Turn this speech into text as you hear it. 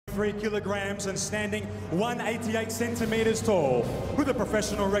3 kilograms and standing 188 centimeters tall, with a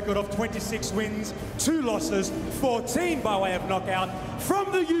professional record of 26 wins, 2 losses, 14 by way of knockout,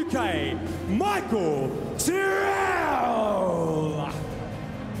 from the UK, Michael Terrill.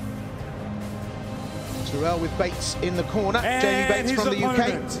 Terrill with Bates in the corner. Jamie Bates from the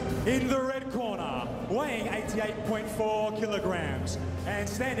UK. In the red corner, weighing 88.4 kilograms and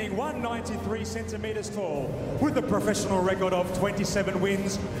standing 193 centimeters tall, with a professional record of 27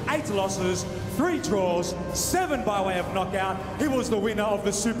 wins, 8 losses, 3 draws, 7 by way of knockout. He was the winner of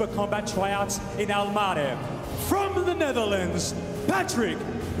the SUPERKOMBAT tryouts in Almere. From the Netherlands, Patrick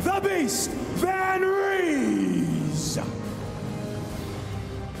the Beast Van Rees.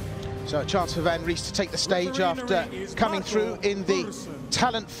 So a chance for Van Rees to take the stage after coming through in the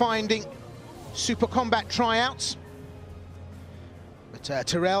talent-finding SUPERKOMBAT tryouts. But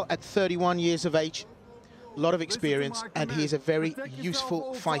Terrill, at 31 years of age, a lot of experience, and he is a very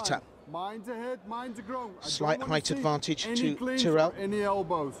useful fighter. Slight height advantage to Terrill. Any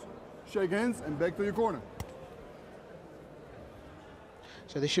elbows. Shake hands and back to your corner.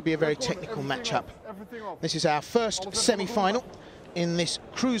 So this should be a very technical matchup. This is our first semi-final in this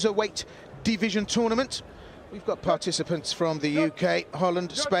cruiserweight division tournament. We've got participants from the UK,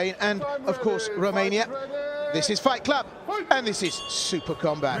 Holland, Spain, and of course Romania. This is Fight Club, and this is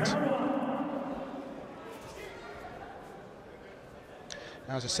SUPERKOMBAT.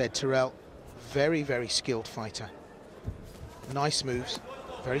 Now, as I said, Terrill, very, very skilled fighter. Nice moves,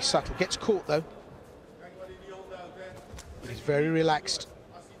 very subtle. Gets caught though. He's very relaxed.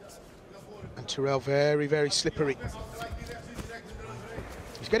 And Terrill very, very slippery.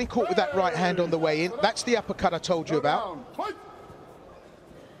 He's getting caught with that right hand on the way in. That's the uppercut I told you about.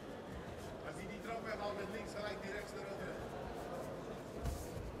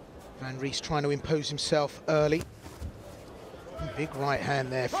 Van Rees trying to impose himself early. Big right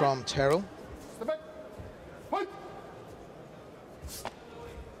hand there from Terrill.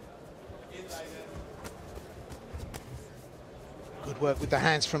 Good work with the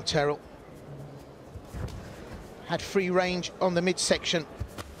hands from Terrill. Had free range on the midsection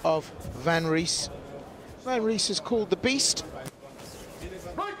of Van Rees. Van Rees is called the Beast.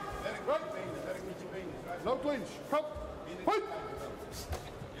 No clinch.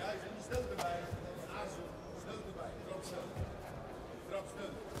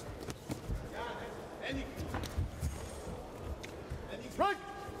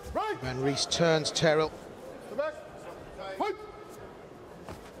 Van Rees turns Terrill.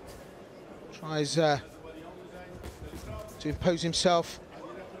 Tries to impose himself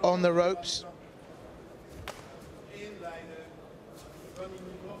on the ropes.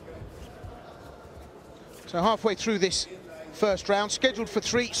 So halfway through this first round, scheduled for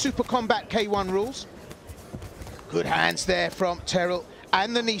 3 SUPERKOMBAT K1 rules. Good hands there from Terrill,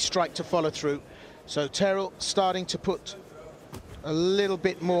 and the knee strike to follow through. So Terrill starting to put a little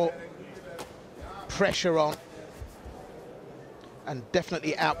bit more pressure on, and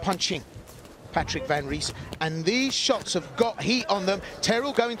definitely out-punching Patrick Van Rees. And these shots have got heat on them.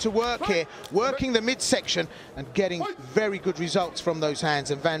 Terrill going to work here, working the midsection and getting very good results from those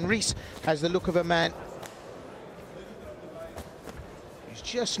hands. And Van Rees has the look of a man who's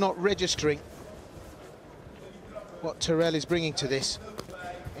just not registering what Terrill is bringing to this,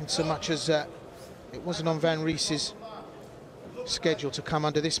 in so much as it wasn't on Van Rees's schedule to come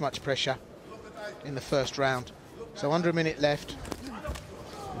under this much pressure in the first round. So under a minute left.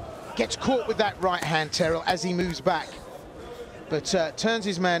 Gets caught with that right hand, Terrill, as he moves back, but turns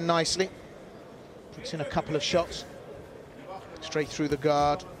his man nicely, puts in a couple of shots straight through the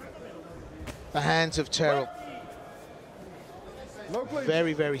guard. The hands of Terrill,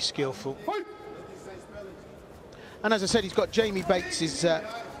 very, very skillful. And as I said, he's got Jamie Bates, his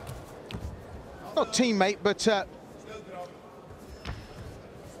not teammate, but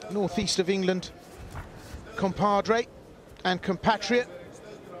northeast of England compadre and compatriot.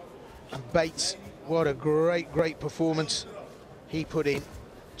 And Bates, what a great, great performance he put in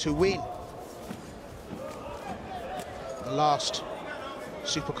to win the last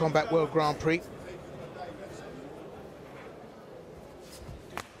SUPERKOMBAT World Grand Prix.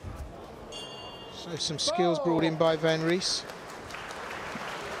 So some skills brought in by Van Rees.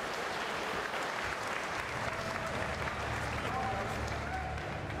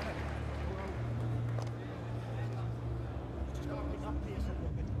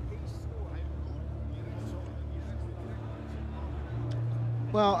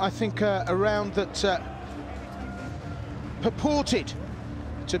 Well, I think a round that purported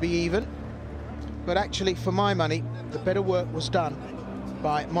to be even, but actually, for my money, the better work was done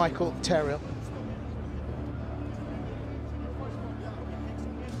by Michael Terrill.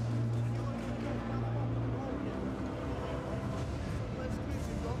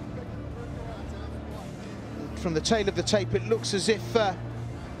 from the tail of the tape, it looks as if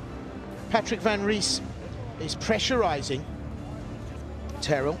Patrick Van Rees is pressurising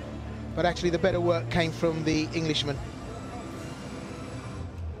Terrill, but actually the better work came from the Englishman.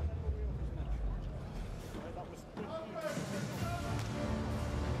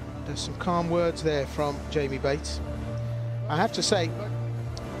 There's some calm words there from Jamie Bates. I have to say,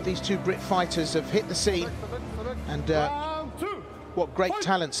 these two Brit fighters have hit the scene, and what great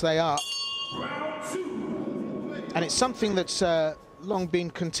talents they are. And it's something that's long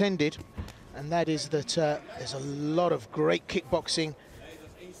been contended, and that is that there's a lot of great kickboxing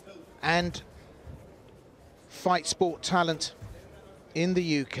and fight sport talent in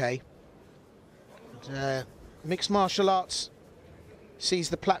the UK. And, mixed martial arts sees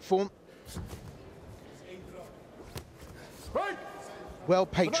the platform. Well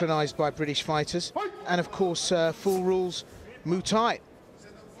patronised by British fighters, and of course full rules Muay Thai,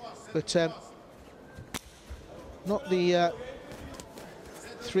 but not the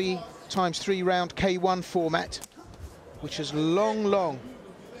 3x3 round K1 format, which has long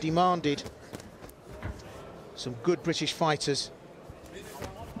demanded some good British fighters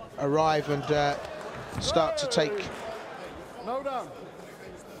arrive and start to take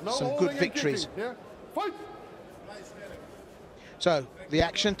some good victories. So the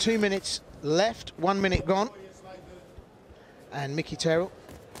action, 2 minutes left, 1 minute gone, and Mickey Terrill.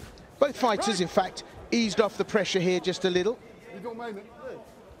 Both fighters, in fact, eased off the pressure here just a little.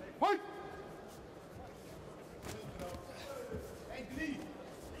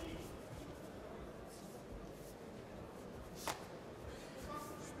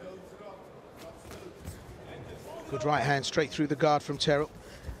 Good right hand straight through the guard from Terrill.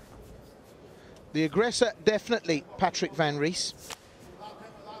 The aggressor, definitely Patrick Van Rees.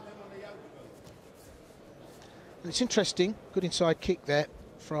 And it's interesting, good inside kick there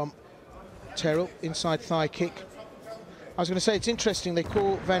from Terrill, inside thigh kick. I was going to say, it's interesting, they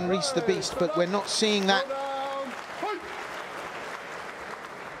call Van Rees the Beast, but we're not seeing that.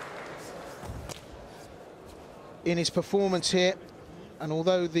 In his performance here, and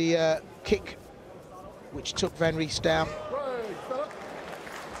although the kick which took Van Rees down,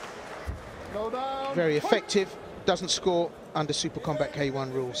 very effective, doesn't score under SUPERKOMBAT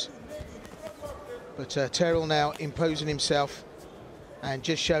K1 rules. But Terrill now imposing himself and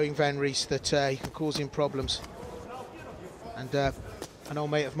just showing Van Rees that he can cause him problems. And an old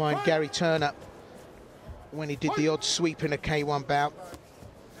mate of mine, Gary Turner, when he did the odd sweep in a K1 bout,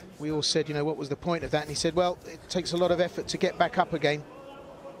 we all said, you know, what was the point of that? And he said, well, it takes a lot of effort to get back up again.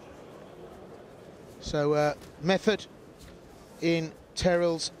 So method in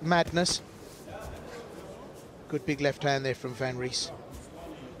Terrill's madness. Good big left hand there from Van Rees.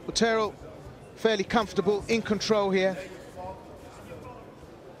 Well, Terrill fairly comfortable, in control here.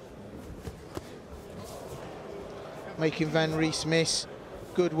 Making Van Rees miss.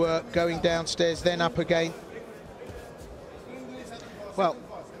 Good work, going downstairs, then up again. Well,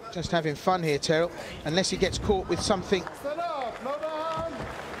 just having fun here, Terrill, unless he gets caught with something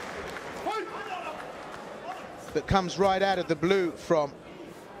that comes right out of the blue from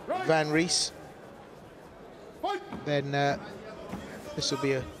Van Rees. Then this will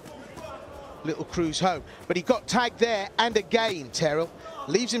be a little cruise home. But he got tagged there, and again, Terrill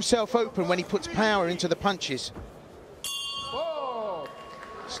leaves himself open when he puts power into the punches.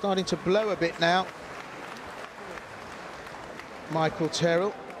 Starting to blow a bit now, Michael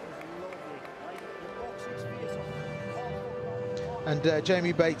Terrill. And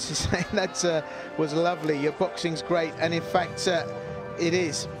Jamie Bates is saying that was lovely, your boxing's great, and in fact it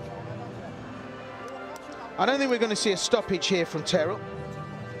is. I don't think we're going to see a stoppage here from Terrill.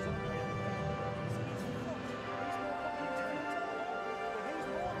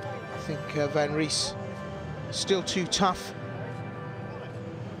 I think Van Rees still too tough,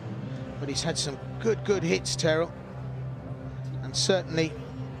 but he's had some good hits, Terrill, and certainly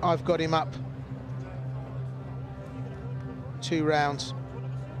I've got him up 2 rounds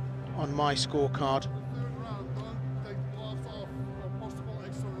on my scorecard.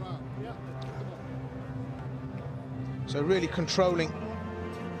 So really controlling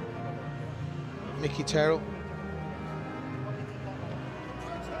Mickey Terrill.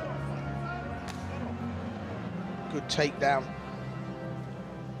 Good takedown.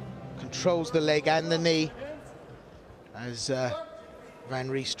 Controls the leg and the knee as Van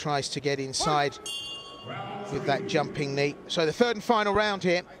Rees tries to get inside with that jumping knee. So the third and final round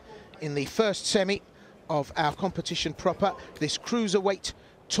here in the first semi of our competition proper, this cruiserweight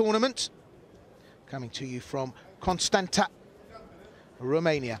tournament, coming to you from Constanta,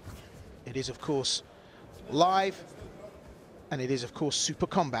 Romania. It is, of course, live, and it is, of course,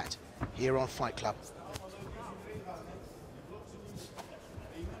 SUPERKOMBAT here on Fight Club.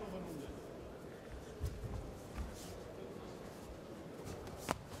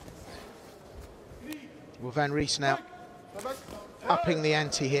 Well, Van Rees now upping the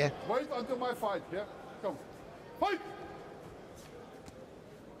ante here. Wait until my fight, yeah? Come. Fight!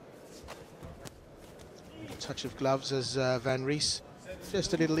 A touch of gloves as Van Rees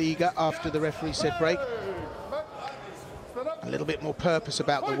just a little eager after the referee said break. A little bit more purpose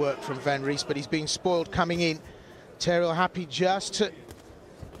about the work from Van Rees, but he's being spoiled coming in. Terrill happy just to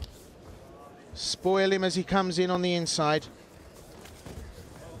spoil him as he comes in on the inside.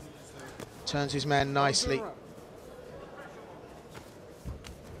 Turns his man nicely.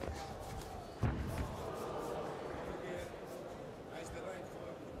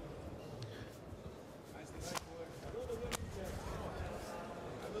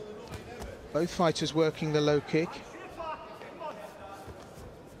 Both fighters working the low kick.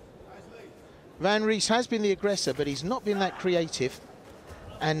 Van Rees has been the aggressor, but he's not been that creative.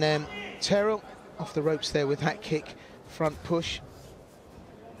 And Terrill off the ropes there with that kick, front push.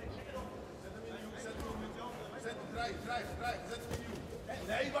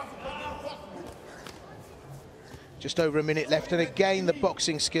 Just over a minute left, and again the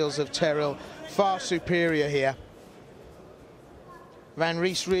boxing skills of Terrill far superior here. Van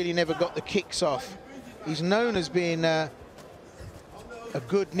Rees really never got the kicks off. He's known as being a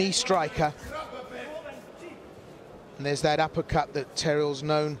good knee striker. And there's that uppercut that Terrill's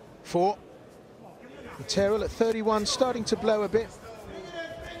known for. And Terrill at 31 starting to blow a bit.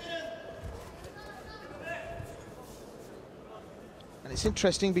 And it's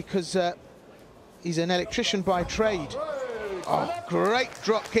interesting because he's an electrician by trade. Oh, great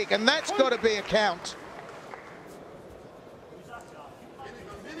drop kick, and that's got to be a count.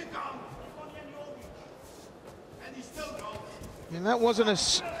 And that wasn't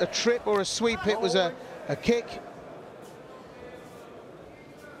a trip or a sweep, it was a kick.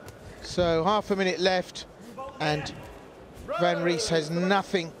 So half a minute left, and Van Rees has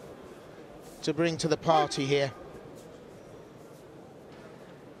nothing to bring to the party here.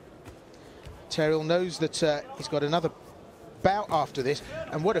 Terrill knows that he's got another bout after this,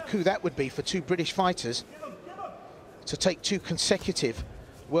 and what a coup that would be for two British fighters to take two consecutive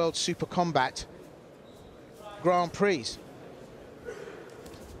World SUPERKOMBAT Grand Prix.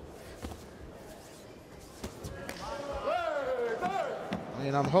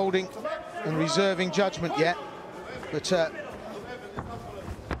 And I'm holding and reserving judgment yet, but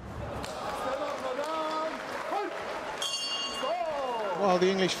while the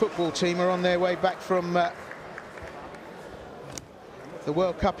English football team are on their way back from the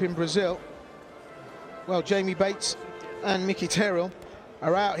World Cup in Brazil, well, Jamie Bates and Mickey Terrill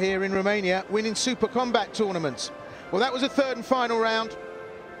are out here in Romania winning SUPERKOMBAT tournaments. Well, that was a third and final round.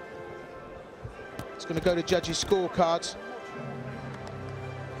 It's going to go to judges' scorecards.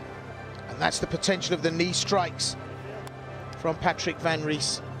 And that's the potential of the knee strikes from Patrick Van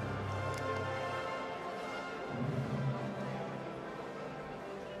Rees.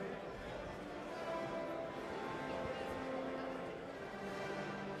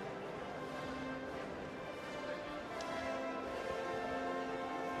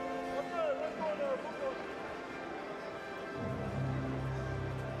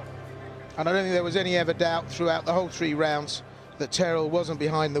 And I don't think there was any ever doubt throughout the whole 3 rounds that Terrill wasn't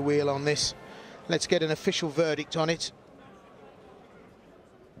behind the wheel on this. Let's get an official verdict on it.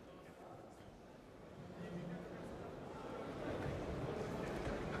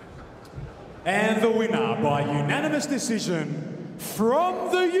 And the winner by unanimous decision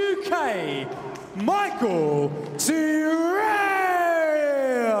from the UK, Michael Terrill.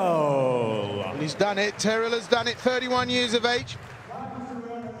 He's done it. Terrill has done it, 31 years of age.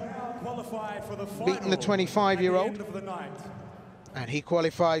 Beaten the 25-year-old. And he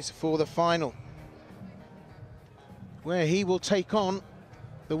qualifies for the final, where he will take on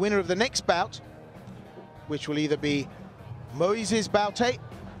the winner of the next bout, which will either be Moisés Baute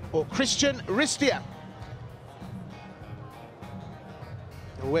or Cristian Ristea.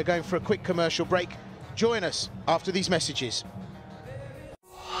 We're going for a quick commercial break. Join us after these messages.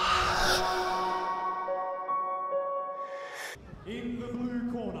 In the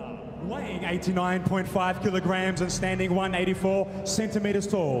blue corner, weighing 89.5 kilograms and standing 184 centimeters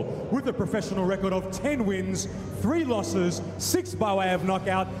tall, with a professional record of 10 wins, 3 losses, 6 by way of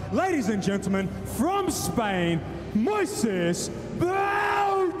knockout, ladies and gentlemen, from Spain, Moisés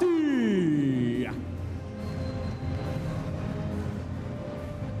Baute.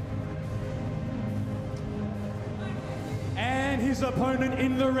 And his opponent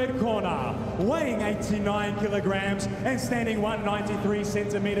in the red corner, weighing 89 kilograms and standing 193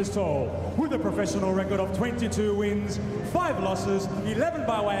 centimeters tall, with a professional record of 22 wins, 5 losses, 11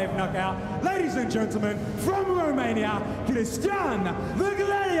 by way of knockout, ladies and gentlemen, from Romania, Cristian, the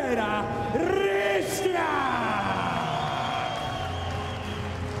Gladiator, Rees. Ristea!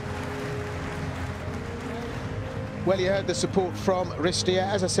 Well, you heard the support from Ristea,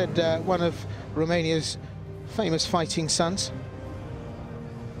 as I said, one of Romania's famous fighting sons.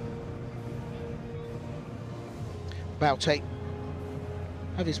 Baute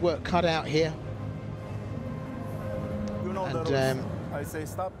have his work cut out here. You know and the rules. I say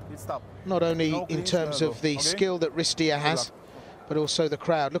stop, it's stop. Not only No in cleans, terms of the skill that Ristea has, but also the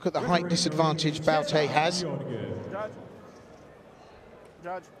crowd. Look at the height disadvantage Baute has. Judge.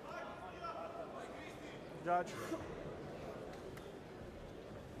 Judge. Judge.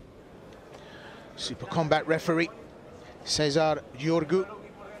 Super Combat referee Cezar Giorgu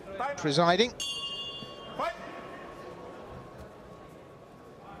presiding.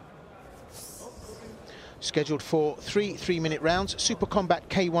 Scheduled for 3 3-minute rounds. Super Combat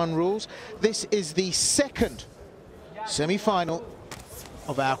K1 rules. This is the second semi-final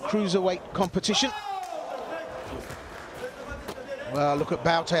of our cruiserweight competition. Well, look at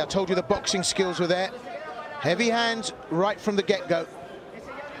Baute. I told you the boxing skills were there. Heavy hands right from the get-go.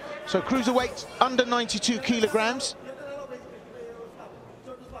 So cruiserweight under 92 kilograms.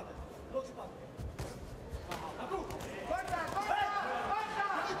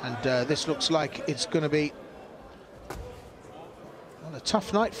 And this looks like it's going to be a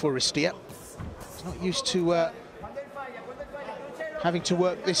tough night for Ristea. He's not used to having to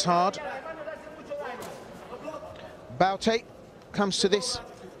work this hard. Baute comes to this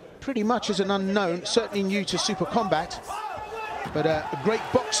pretty much as an unknown, certainly new to Super Combat, but a great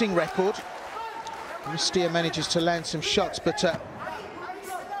boxing record. Ristea manages to land some shots, but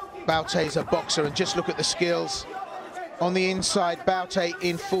Baute is a boxer, and just look at the skills. On the inside, Baute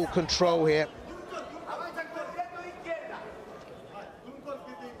in full control here.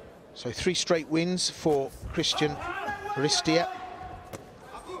 So 3 straight wins for Cristian Ristea.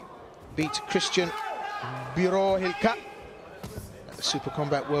 Beat Cristian Birohilka at the Super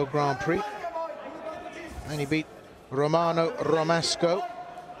Combat World Grand Prix. And he beat Romano Romasco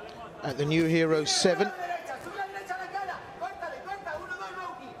at the New Heroes 7.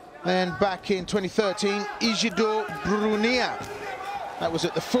 And back in 2013, Isidore Brunia. That was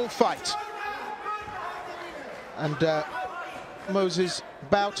at the full fight. And Moisés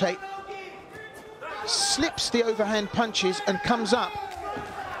Baute slips the overhand punches and comes up.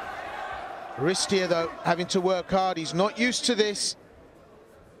 Ristea, though, having to work hard. He's not used to this.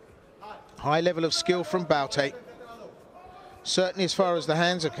 High level of skill from Baute. Certainly as far as the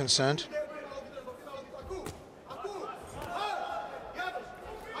hands are concerned.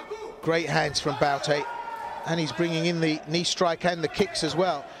 Great hands from Baute, and he's bringing in the knee strike and the kicks as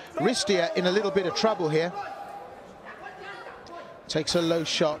well. Ristea in a little bit of trouble here. Takes a low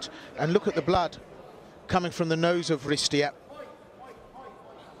shot, and look at the blood coming from the nose of Ristea.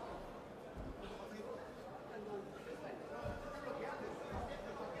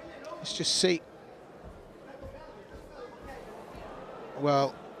 Let's just see.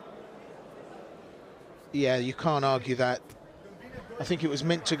 Well, yeah, you can't argue that. I think it was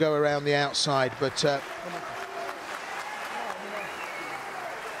meant to go around the outside, but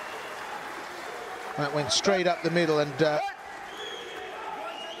that went straight up the middle, and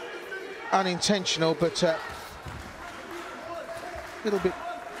unintentional, but a little bit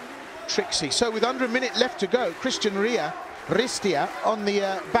tricksy. So with under a minute left to go, Cristian Ristea on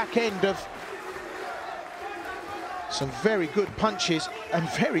the back end of some very good punches and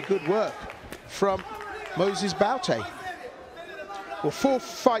very good work from Moisés Baute. Well, 4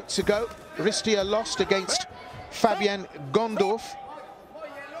 fights ago, Ristea lost against Fabian Gondorf.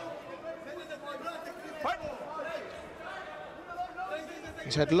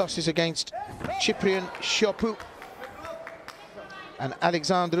 He's had losses against Ciprian Schipou and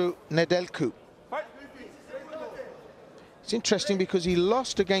Alexandru Nedelcu. It's interesting because he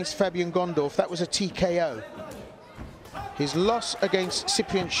lost against Fabian Gondorf. That was a TKO. His loss against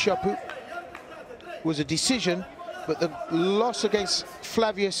Ciprian Schipou was a decision, but the loss against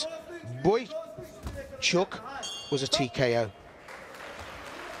Flavius Boychuk was a TKO.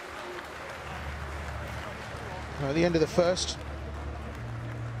 At the end of the first,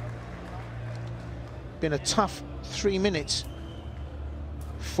 been a tough 3 minutes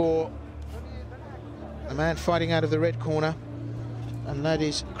for the man fighting out of the red corner, and that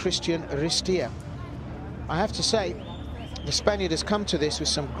is Cristian Ristea. I have to say, the Spaniard has come to this with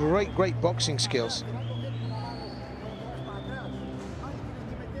some great boxing skills.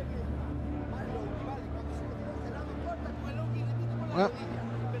 Well,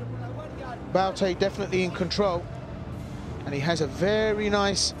 Baute definitely in control, and he has a very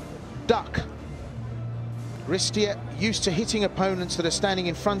nice duck. Ristea used to hitting opponents that are standing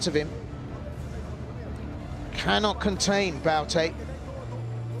in front of him. cannot contain Baute.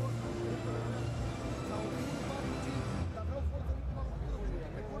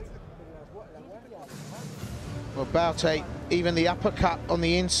 Well, Baute, even the uppercut on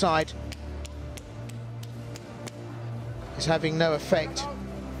the inside is having no effect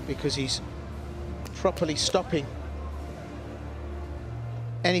because he's properly stopping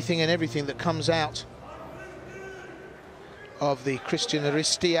anything and everything that comes out of the Cristian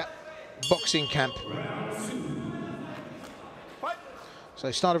Ristea boxing camp. So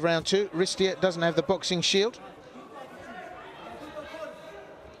start of round 2, Ristea doesn't have the boxing shield.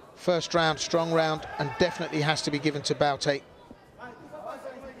 First round, strong round, and definitely has to be given to Baute.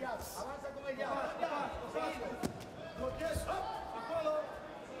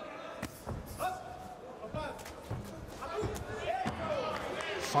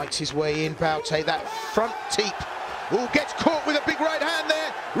 Fights his way in, Baute, that front teep. Oh, gets caught with a big right hand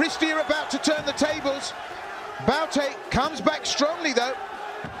there. Ristea about to turn the tables. Baute comes back strongly though.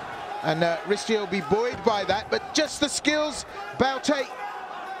 And Ristea will be buoyed by that, but just the skills, Baute.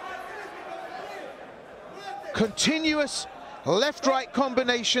 Continuous left-right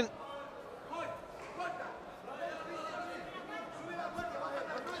combination.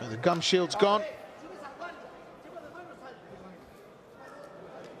 So the gum shield's gone.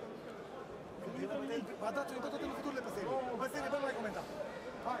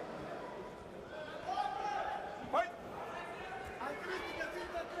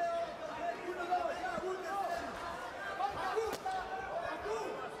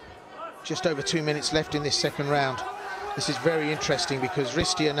 Just over 2 minutes left in this second round. This is very interesting because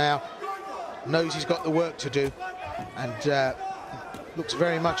Ristea now knows he's got the work to do and looks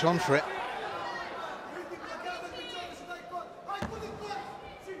very much on for it.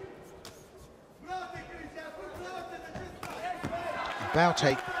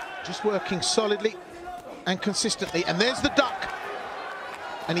 Baute just working solidly and consistently, and there's the duck.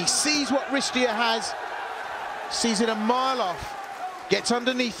 And he sees what Ristea has, sees it a mile off, gets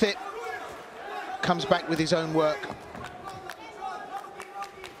underneath it, comes back with his own work.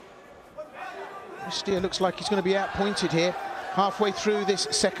 Ristea looks like he's going to be outpointed here, halfway through this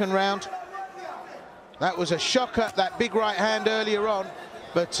second round. That was a shocker, that big right hand earlier on,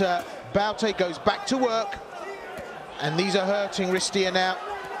 but Baute goes back to work, and these are hurting Ristea now.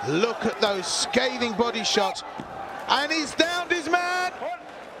 Look at those scathing body shots, and he's downed his man.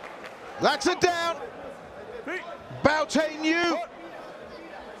 That's a down. Baute knew.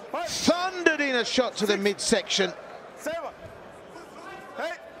 Thundered in a shot to the midsection.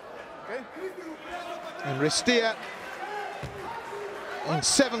 And Ristea in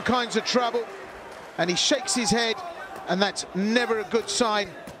 7 kinds of trouble, and he shakes his head, and that's never a good sign.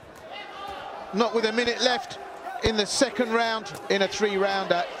 Not with a minute left in the second round in a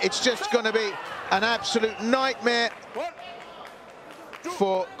 3-rounder. It's just going to be an absolute nightmare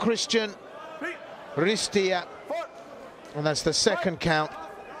for Cristian Ristea, and that's the second count.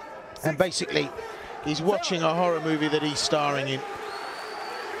 And basically, he's watching a horror movie that he's starring in.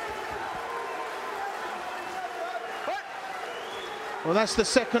 Well, that's the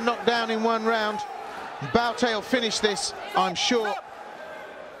second knockdown in 1 round. Baute will finish this, I'm sure.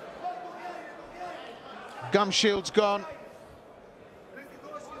 Gum shield's gone.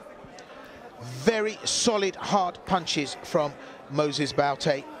 Very solid, hard punches from Moisés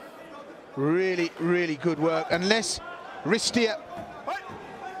Baute. Really, really good work. Unless Ristea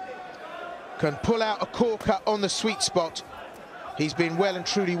can pull out a corker on the sweet spot, he's been well and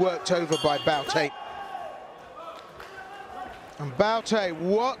truly worked over by Baute. And Baute,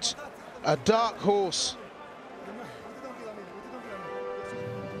 what a dark horse.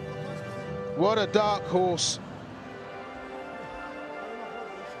 What a dark horse.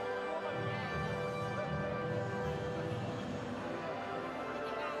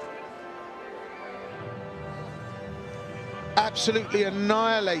 Absolutely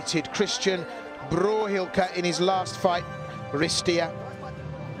annihilated Cristian Ristea in his last fight, Ristea.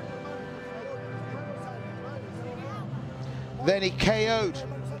 Then he KO'd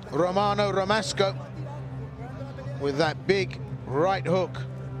Romano Romasco with that big right hook.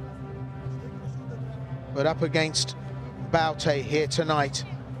 But up against Baute here tonight,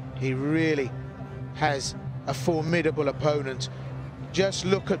 he really has a formidable opponent. Just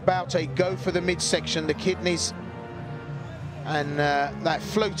look at Baute go for the midsection, the kidneys, and that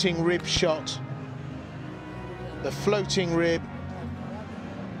floating rib shot. The floating rib.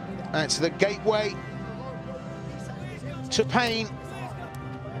 That's the gateway to pain.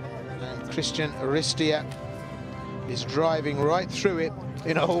 And Cristian Ristea is driving right through it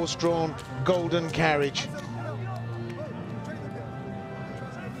in a horse-drawn golden carriage.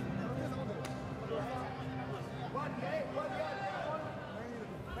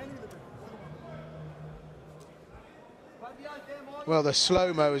 Well, the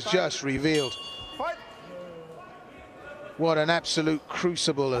slow-mo has just revealed what an absolute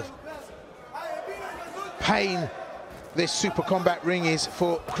crucible of pain this Super Combat ring is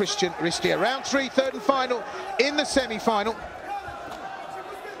for Cristian Ristea. Round 3, third and final in the semi-final.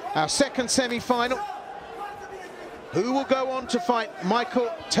 Our second semi-final. Who will go on to fight Michael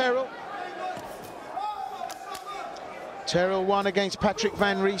Terrill? Terrill won against Patrick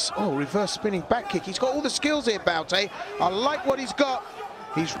Van Rees. Oh, reverse spinning back kick. He's got all the skills here, Baute. I like what he's got.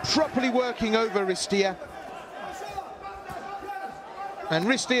 He's properly working over Ristea. And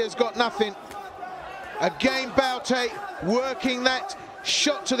Ristea's got nothing. Again, Baute working that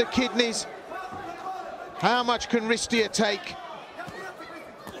shot to the kidneys. How much can Ristea take?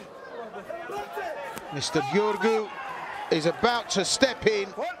 Mr. Gheorghiu is about to step in.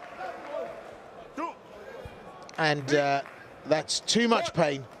 And that's too much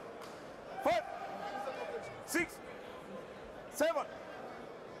pain. 5, 6, 7,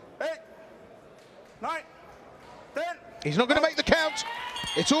 8, 9, 10. He's not going to make the count.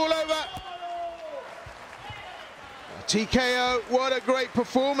 It's all over. TKO, what a great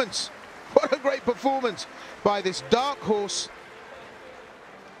performance. What a great performance by this dark horse.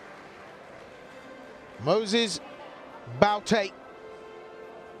 Moisés Baute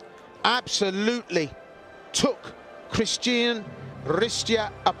absolutely took Cristian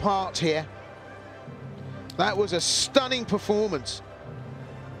Ristea apart here. That was a stunning performance.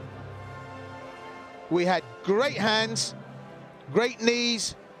 We had great hands, great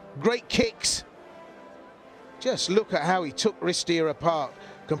knees, great kicks. Just look at how he took Ristea apart.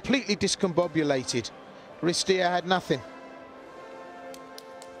 Completely discombobulated. Ristea had nothing.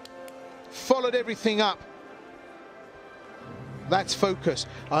 Followed everything up. That's focus.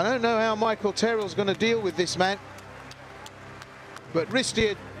 I don't know how Michael Terrill's going to deal with this man. But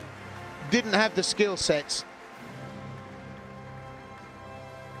Ristea didn't have the skill sets.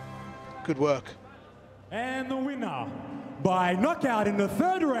 Good work. And the winner by knockout in the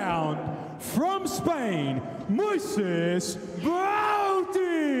third round from Spain, Moisés Baute.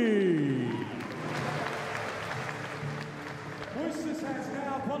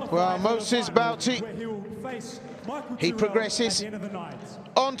 Well, Moisés Baute, he progresses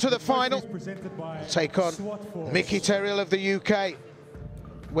on to the final. Take on Mickey Terrill of the UK.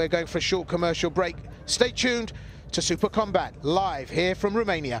 We're going for a short commercial break. Stay tuned to Super Combat, live here from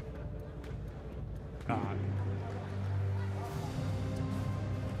Romania.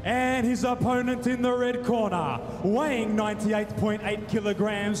 And his opponent in the red corner, weighing 98.8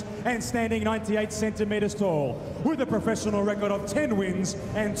 kilograms and standing 98 centimeters tall, with a professional record of 10 wins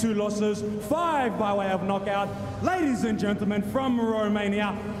and 2 losses, 5 by way of knockout. Ladies and gentlemen, from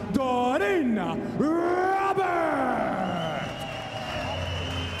Romania, Dorin Robert.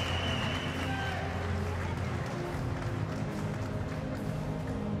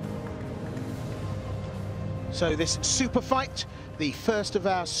 So this super fight, the first of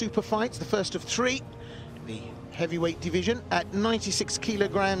our super fights, the first of 3, the heavyweight division at 96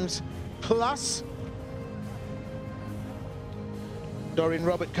 kilograms plus. Dorin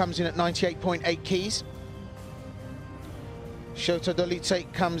Robert comes in at 98.8 keys. Shota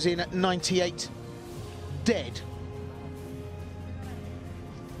Dolidze comes in at 98 dead.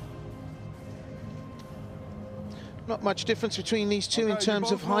 Not much difference between these two in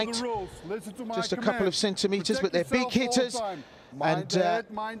terms of height, just a couple of centimeters, but they're big hitters and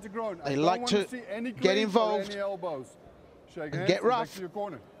they like to get involved and get rough. Back to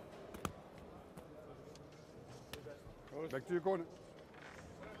your corner.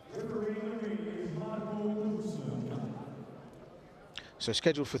 So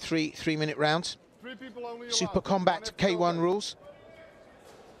scheduled for 3 3-minute rounds. 3 people only allowed. Super Combat K1 rules.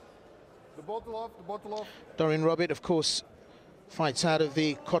 The bottle off, the bottle off. Dorin Robert, of course, fights out of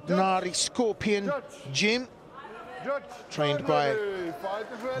the Kotnari Scorpion gym, trained by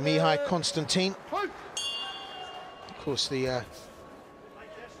Mihai Constantine. Of course, the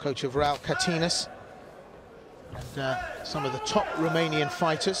coach of Raul Catinas, and some of the top Romanian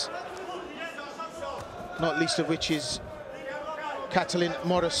fighters, not least of which is Catalin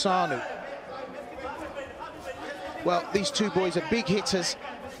Morosanu. Well, these two boys are big hitters.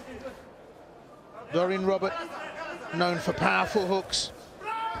 Dorin Robert, known for powerful hooks,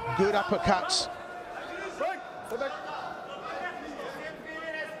 good uppercuts.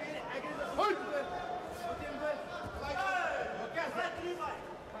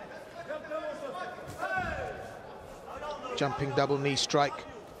 Jumping double knee strike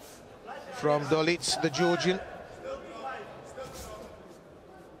from Dolidze, the Georgian.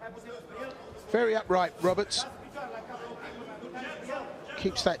 Very upright, Roberts.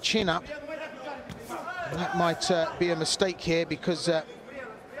 Keeps that chin up. And that might be a mistake here because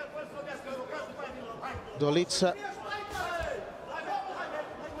Dolidze,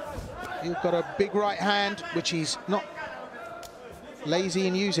 he's got a big right hand, which he's not lazy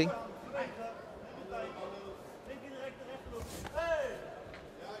in using.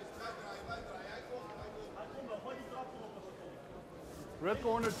 Red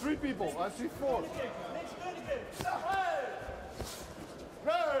corner, 3 people. I see 4.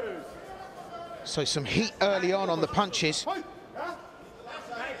 Rees. So some heat early on the punches.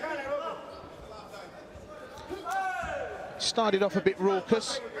 Started off a bit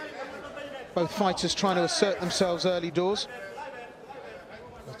raucous. Both fighters trying to assert themselves early doors.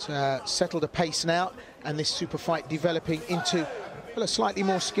 But settled a pace now, and this super fight developing into, well, a slightly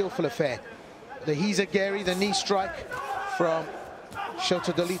more skillful affair. The Hizageri, the knee strike from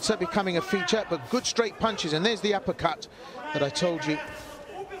Shota Dolidze becoming a feature, but good straight punches, and there's the uppercut that I told you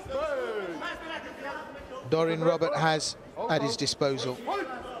Dorin Robert has at his disposal.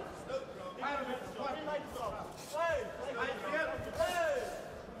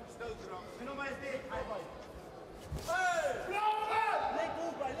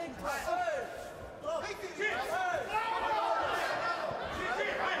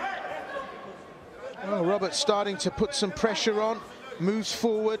 Well, Robert starting to put some pressure on, moves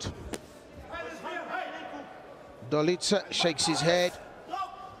forward. Dolidze shakes his head,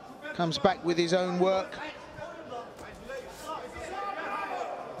 comes back with his own work.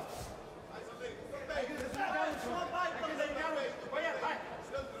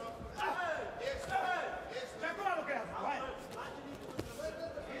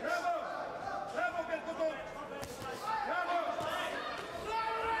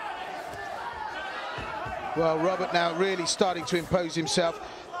 Well, Robert now really starting to impose himself.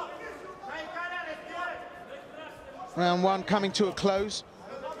 Round 1 coming to a close.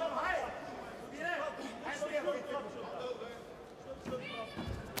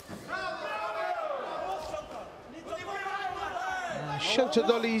 Shota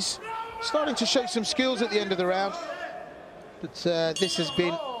Dolidze starting to show some skills at the end of the round, but this has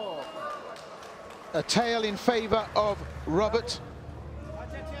been a tale in favour of Robert.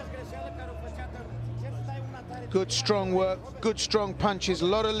 Good strong work, good strong punches, a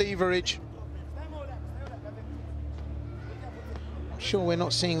lot of leverage. I'm sure we're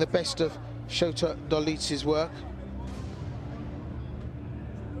not seeing the best of Shota Dolidze's work,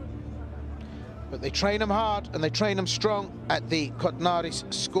 but they train him hard and they train him strong at the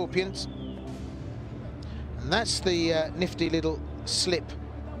Kotnaris Scorpions. And that's the nifty little slip.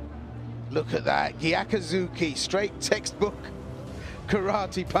 Look at that, Gyakazuki, straight textbook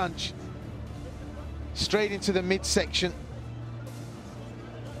karate punch. Straight into the midsection.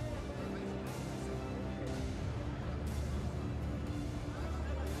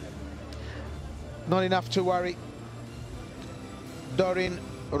 Not enough to worry Dorin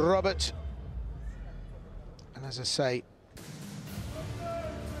Robert. And as I say,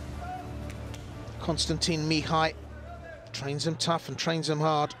 Konstantin Mihai trains them tough and trains them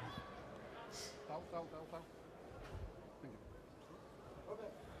hard.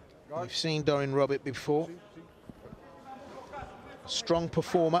 We've seen Dorin Robert before. Strong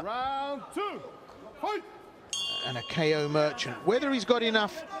performer. Round 2. Fight. And a KO merchant. Whether he's got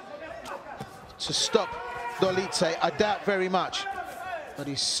enough to stop Dolidze, I doubt very much. But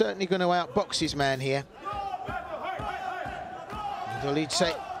he's certainly going to outbox his man here.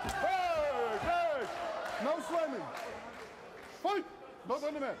 Dolidze. No slamming. Fight. Not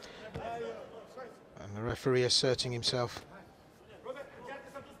on the mat. And the referee asserting himself.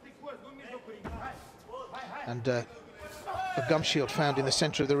 And a gum shield found in the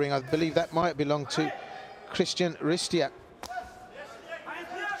centre of the ring. I believe that might belong to Cristian Ristea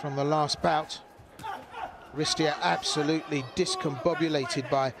from the last bout. Ristea absolutely discombobulated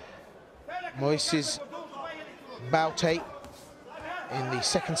by Moisés Baute in the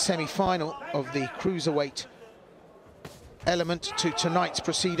second semi-final of the cruiserweight element to tonight's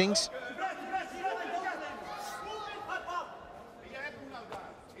proceedings.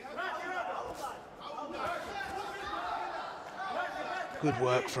 Good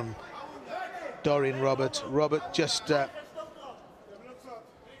work from Dorin Robert. Robert just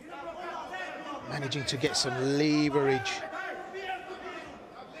managing to get some leverage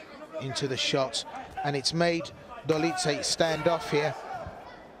into the shot, and it's made Dolidze stand off here.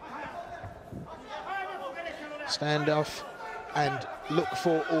 Stand off and look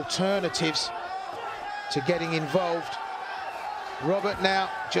for alternatives to getting involved. Robert now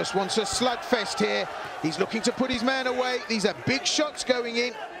just wants a slugfest here. He's looking to put his man away. These are big shots going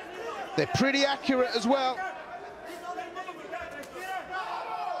in. They're pretty accurate as well.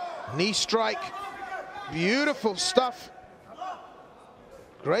 Knee strike. Beautiful stuff.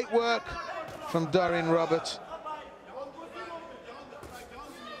 Great work from Dorin Robert.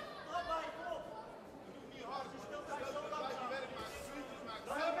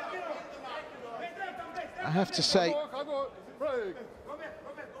 I have to say,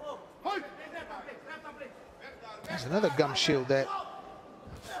 there's another gum shield there.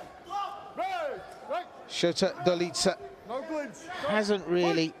 Shota Dolidze hasn't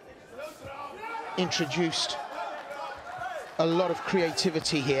really introduced a lot of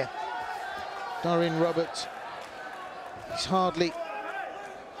creativity here. Dorin Robert, he's hardly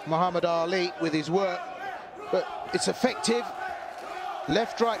Muhammad Ali with his work, but it's effective.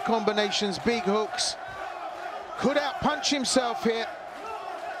 Left-right combinations, big hooks. Could out-punch himself here.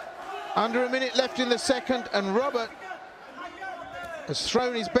 Under a minute left in the second, and Robert has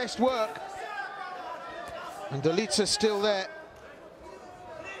thrown his best work. And Dolidze still there.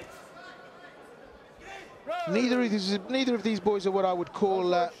 Neither of these boys are what I would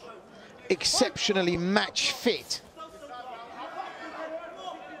call exceptionally match fit.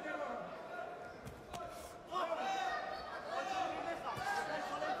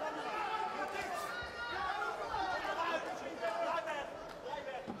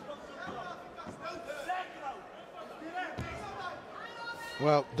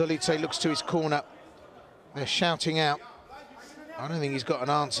 Well, Dolidze looks to his corner. They're shouting out. I don't think he's got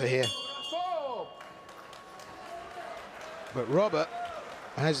an answer here. But Robert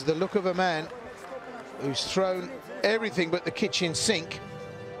has the look of a man who's thrown everything but the kitchen sink.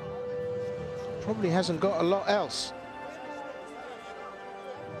 Probably hasn't got a lot else.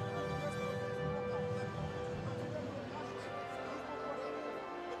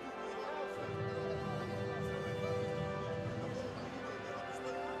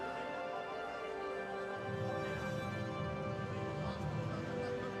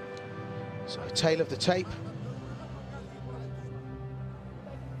 So, tail of the tape.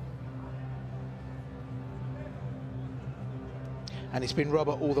 And it's been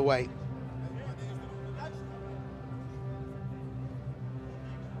Robert all the way.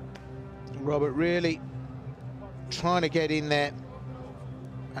 Robert really trying to get in there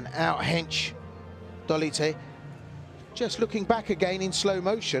and out-hench Dolidze. Just looking back again in slow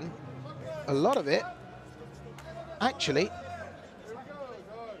motion, a lot of it actually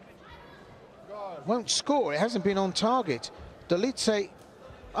won't score. It hasn't been on target. Dolidze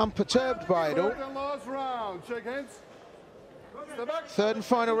unperturbed by it all. Third and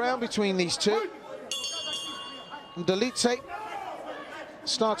final round between these two. And Dolidze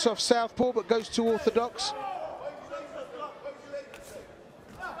starts off southpaw but goes to orthodox.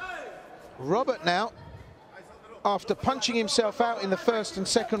 Robert now, after punching himself out in the first and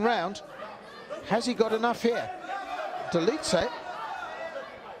second round, has he got enough here? Dolidze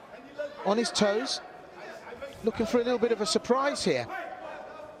on his toes, looking for a little bit of a surprise here.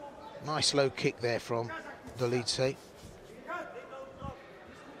 Nice low kick there from Dolidze.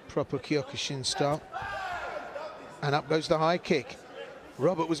 Proper Kyokushin style. And up goes the high kick.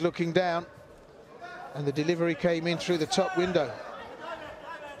 Robert was looking down, and the delivery came in through the top window.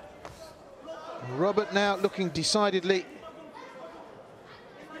 Robert now looking decidedly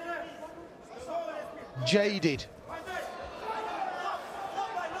jaded.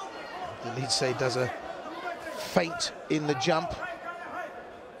 Dolidze does a feint in the jump.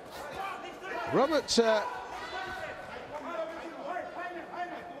 Robert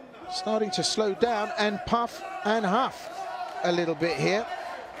starting to slow down and puff and huff a little bit here.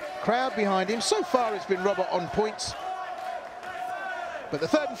 Crowd behind him. So far it's been Robert on points. But the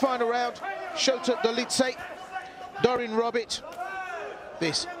third and final round, Shota Dolidze, Dorin Robert.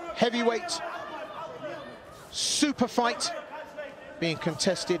 This heavyweight super fight being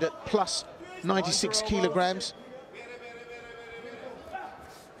contested at plus 96 kilograms.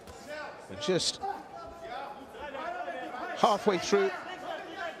 We're just halfway through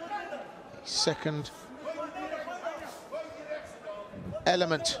the second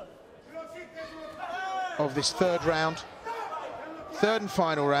element of this third round, third and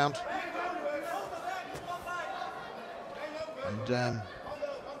final round. And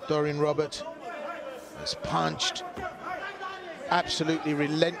Dorin Robert has punched absolutely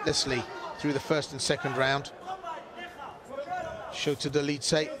relentlessly through the first and second round. Shota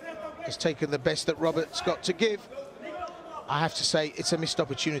Dolidze has taken the best that Robert's got to give. I have to say it's a missed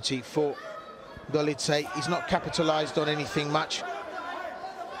opportunity for Dolidze. He's not capitalized on anything much.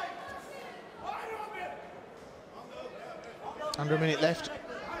 Under a minute left.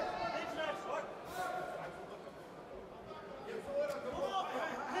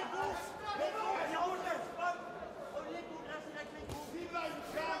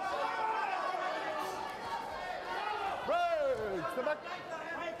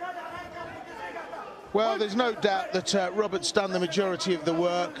 Well, there's no doubt that Robert's done the majority of the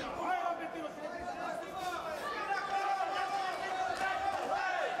work.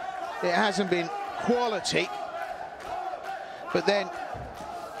 It hasn't been quality, but then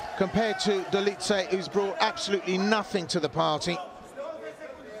compared to Dolidze, who's brought absolutely nothing to the party,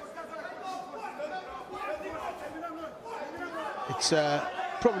 it's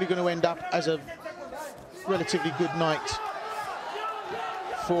probably going to end up as a relatively good night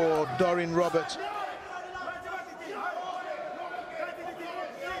for Dorin Robert.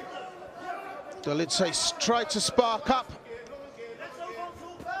 Dolidze tried to spark up,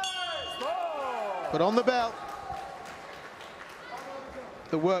 but on the bell,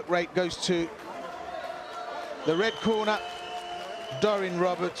 the work rate goes to the red corner, Dorin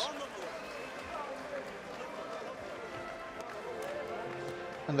Robert.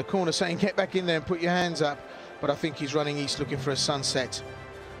 And the corner saying, get back in there and put your hands up. But I think he's running east looking for a sunset.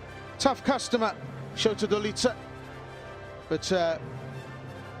 Tough customer, Shota Dolidze. But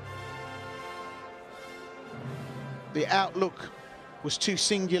the outlook was too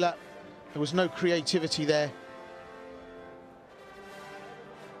singular. There was no creativity there.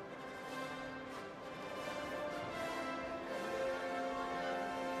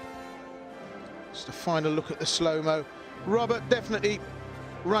 Just a final look at the slow-mo. Robert definitely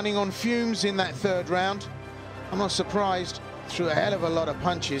running on fumes in that third round. I'm not surprised, threw a hell of a lot of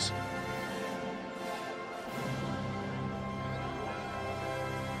punches.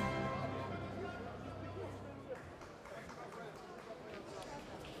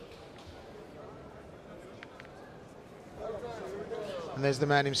 And there's the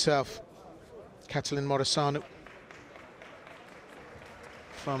man himself, Catalin Morisanu,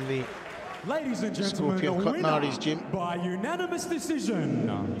 from the Ladies and gentlemen, the winner gym. By unanimous decision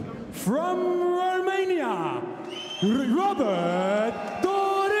from Romania, Robert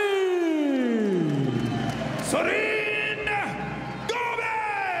Dorin.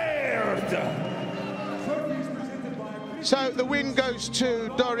 So the win goes to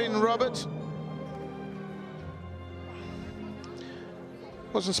Dorin Robert.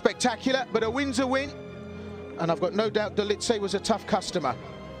 Wasn't spectacular, but a win's a win. And I've got no doubt Dolidze was a tough customer.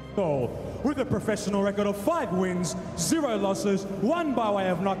 With a professional record of 5 wins, 0 losses, 1 by way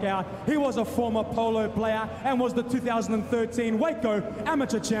of knockout, he was a former polo player and was the 2013 Waco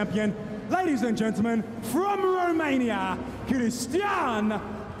amateur champion. Ladies and gentlemen, from Romania, Cristian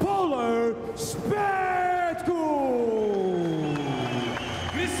Polo Spectu!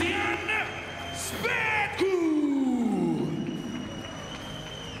 Cristian Spectu!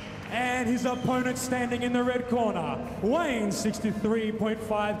 And his opponent standing in the red corner, weighing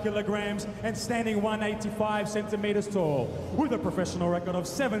 63.5 kilograms and standing 185 centimeters tall, with a professional record of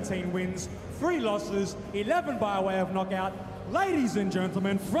 17 wins, 3 losses, 11 by way of knockout. Ladies and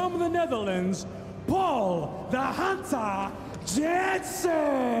gentlemen, from the Netherlands, Paul the Hunter Jansen!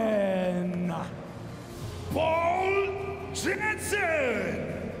 Paul Jansen!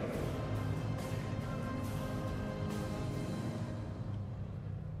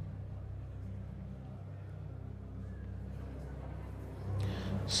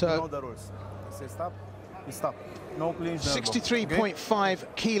 So, the rules. Say stop, you stop. No clinch.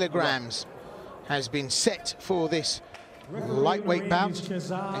 63.5 kilograms has been set for this lightweight bout.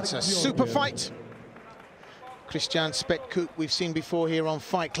 It's a super fight. Cristian Spectu, we've seen before here on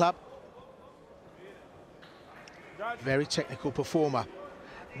Fight Club. Very technical performer.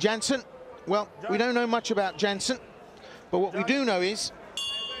 Jansen, well, we don't know much about Jansen, but what we do know is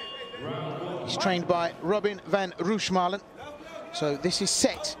he's trained by Robin van Roosmalen. So this is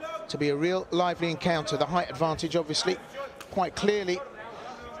set to be a real lively encounter. The height advantage, obviously, quite clearly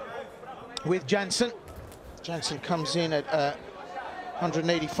with Jansen. Jansen comes in at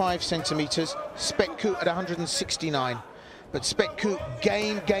 185 centimeters, Spectu at 169. But Spectu,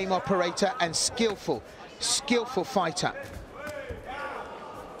 game operator and skillful fighter.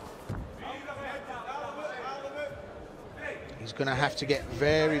 He's going to have to get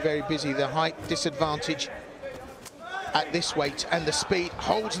very, very busy. The height disadvantage at this weight, and the speed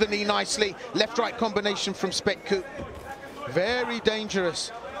holds the knee nicely. Left-right combination from Spectu. Very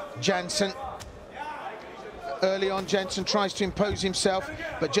dangerous, Jansen. Early on, Jansen tries to impose himself,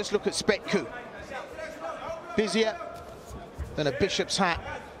 but just look at Spectu. Busier than a bishop's hat.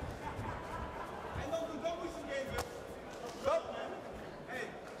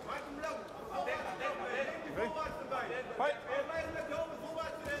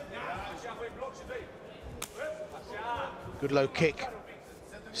 Good low kick.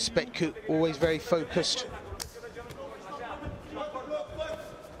 Spectu always very focused.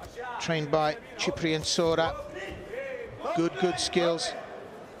 Trained by Ciprian. Good skills.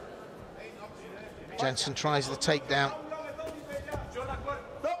 Jansen tries the takedown.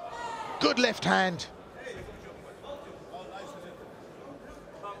 Good left hand.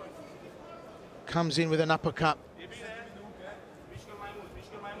 Comes in with an uppercut.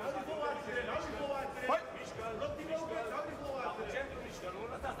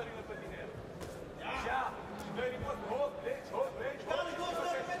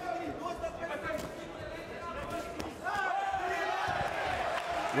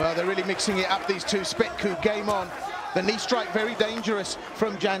 Well, they're really mixing it up, these two. Spectu, game on. The knee strike, very dangerous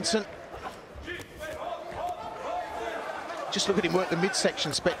from Jansen. Just look at him work the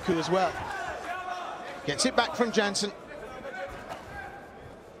midsection, Spectu as well. Gets it back from Jansen.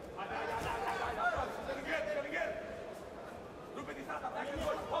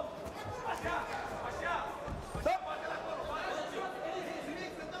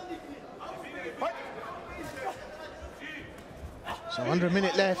 So under a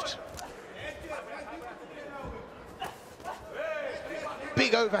minute left.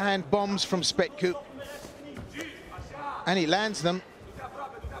 Big overhand bombs from Spectu. And he lands them.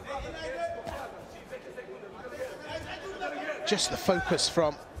 Just the focus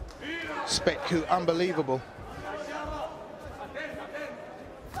from Spectu, unbelievable.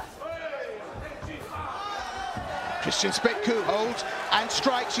 Cristian Spectu holds and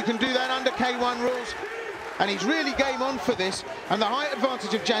strikes. You can do that under K1 rules. And he's really game on for this. And the height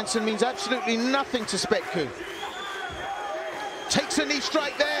advantage of Jansen means absolutely nothing to Spectu. Takes a knee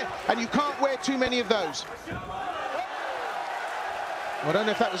strike there, and you can't wear too many of those. Well, I don't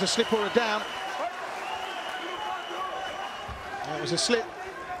know if that was a slip or a down. That was a slip.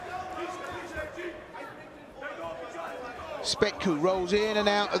 Spectu rolls in and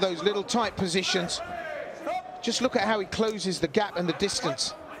out of those little tight positions. Just look at how he closes the gap and the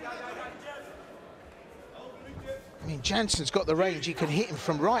distance. I mean, Jansen's got the range. He can hit him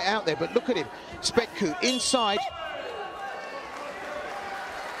from right out there, but look at him. Spectu inside.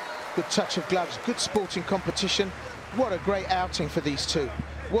 Good touch of gloves, good sporting competition. What a great outing for these two.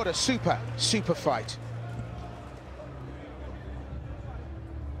 What a super fight.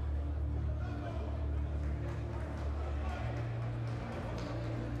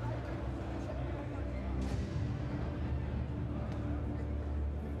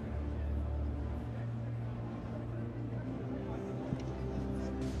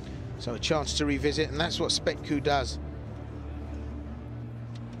 So a chance to revisit, and that's what Spectu does.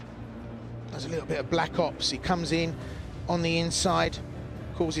 There's a little bit of black ops. He comes in on the inside,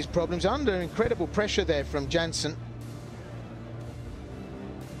 causes problems. Under incredible pressure there from Jansen.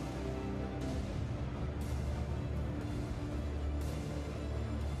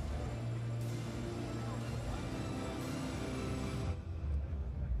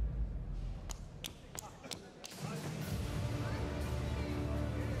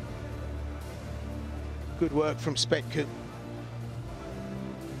 Good work from Spectu.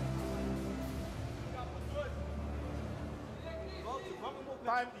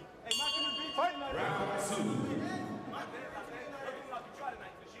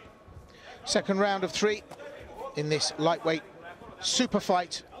 Second round of 3 in this lightweight super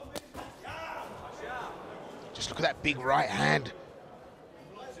fight. Just look at that big right hand,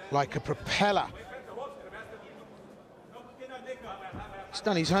 like a propeller. He's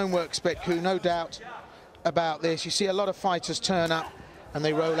done his homework, Spectu, no doubt about this. You see a lot of fighters turn up and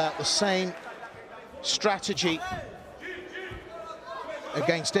they roll out the same strategy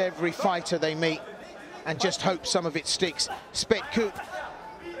against every fighter they meet and just hope some of it sticks. Spectu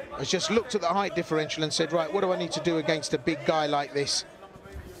has just looked at the height differential and said, right, what do I need to do against a big guy like this?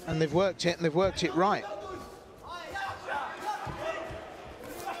 And they've worked it, and they've worked it right.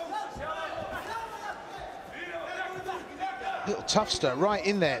 Little toughster right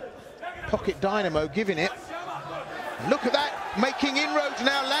in there. Pocket dynamo giving it. Look at that, making inroads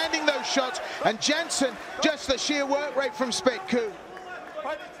now, landing those shots. And Jansen, just the sheer work rate from Spectu.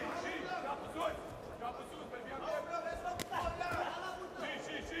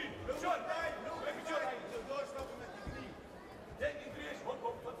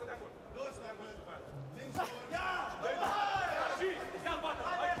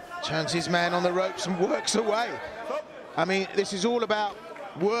 Turns his man on the ropes and works away. I mean, this is all about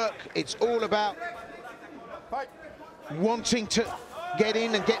work. It's all about wanting to get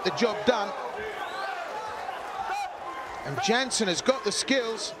in and get the job done. And Jansen has got the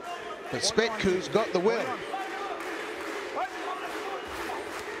skills, but Spectu's got the will.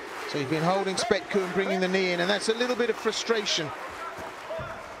 So he's been holding Spectu and bringing the knee in, and that's a little bit of frustration.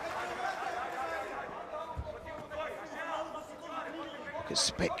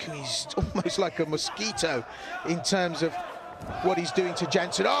 Spectu is almost like a mosquito in terms of what he's doing to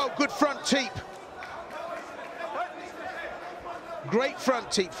Jansen. Oh, good front teep. Great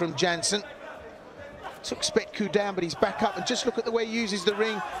front teep from Jansen. Took Spectu down, but he's back up, and just look at the way he uses the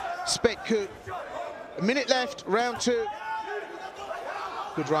ring. Spectu. A minute left, round 2.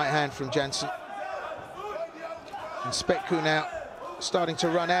 Good right hand from Jansen. And Spectu now starting to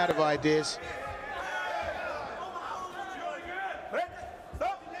run out of ideas.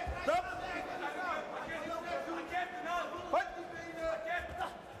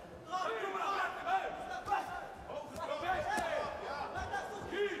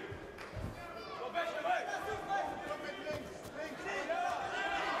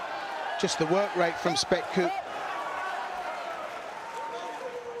 Just the work rate from Spectu.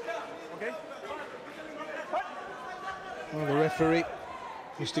 Well, the referee,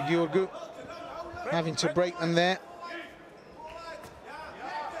 Mr. Gheorghiu, having to break them there.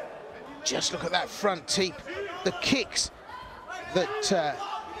 Just look at that front teep. The kicks that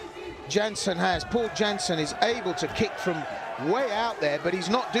Jansen has. Paul Jansen is able to kick from way out there, but he's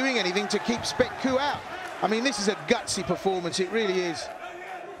not doing anything to keep Spectu out. I mean, this is a gutsy performance, it really is.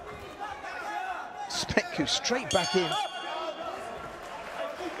 Spectu straight back in.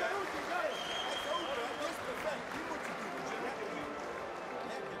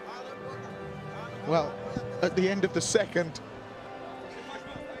 Well, at the end of the second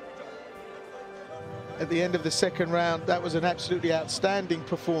round, that was an absolutely outstanding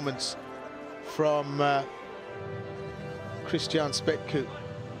performance from Cristian Spectu.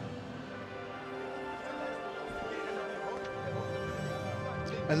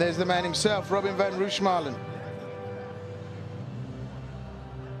 And there's the man himself, Robin van Roosmalen.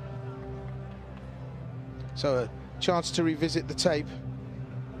 So a chance to revisit the tape.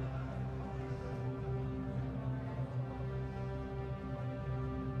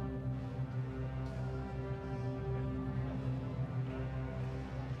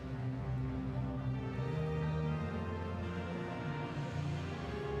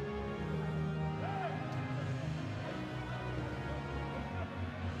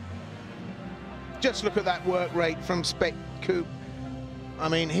 Just look at that work rate from Spectu. I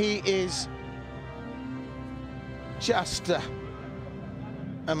mean, he is just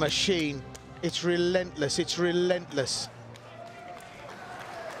a machine. It's relentless, it's relentless.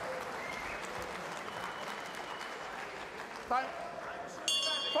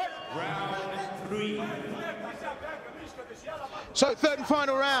 Round 3. So, third and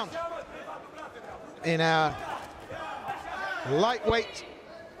final round in our lightweight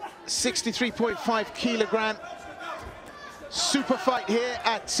 63.5 kilogram super fight here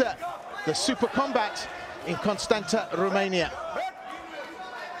at the SUPERKOMBAT in Constanta, Romania.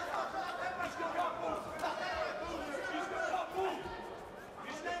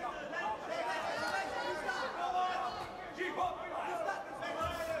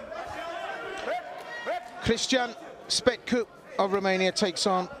 Cristian Spectu of Romania takes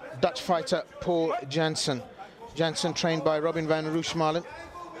on Dutch fighter Paul Jansen. Jansen trained by Robin van Roosmalen.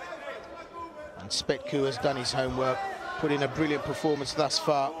 And Spectu has done his homework, put in a brilliant performance thus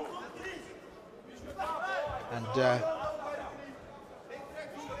far. And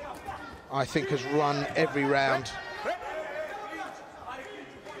I think has run every round.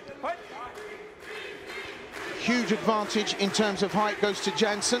 Huge advantage in terms of height goes to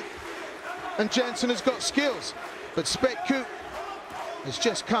Jansen. And Jansen has got skills. But Spectu has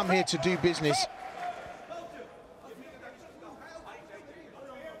just come here to do business.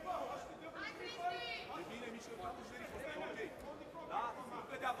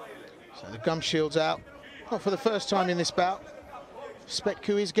 So the gum shield's out. Not for the first time in this bout.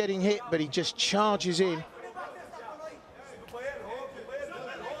 Spectu is getting hit, but he just charges in.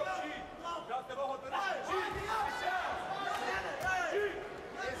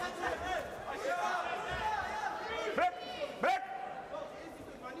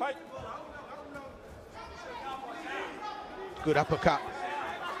 Good uppercut.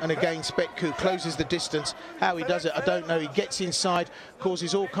 And again, Spectu closes the distance. How he does it, I don't know. He gets inside,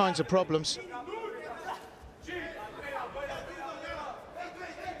 causes all kinds of problems.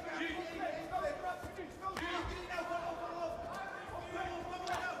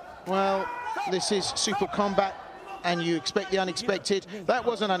 Well, this is SUPERKOMBAT, and you expect the unexpected. That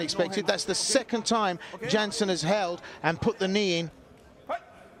wasn't unexpected. That's the second time Jansen has held and put the knee in.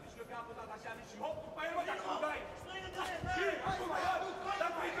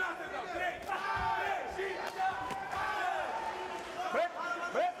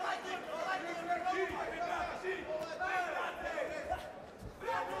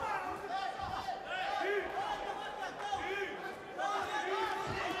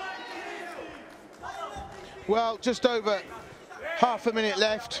 Well, just over half a minute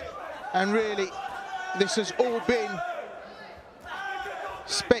left, and really this has all been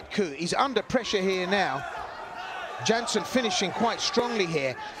Spectu is under pressure here now. Jansen finishing quite strongly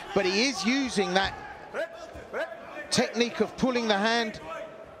here, but he is using that technique of pulling the hand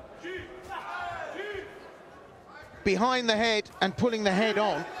behind the head and pulling the head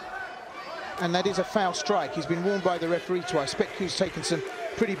on, and that is a foul strike. He's been warned by the referee twice. Spectu's taken some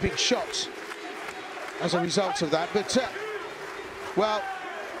pretty big shots as a result of that, but well,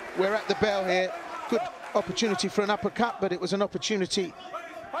 we're at the bell here. Good opportunity for an uppercut, but it was an opportunity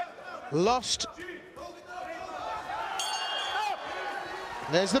lost.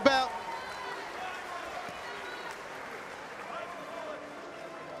 There's the bell.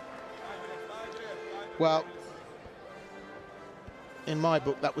 Well, in my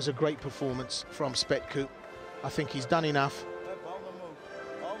book, that was a great performance from Spectu. I think he's done enough.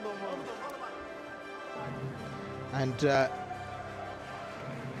 And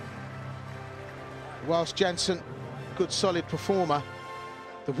whilst Jansen, good solid performer,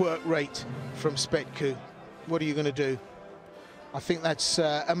 the work rate from Spectu, what are you going to do? I think that's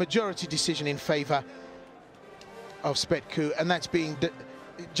a majority decision in favour of Spectu, and that's being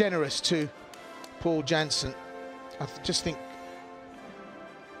generous to Paul Jansen. I just think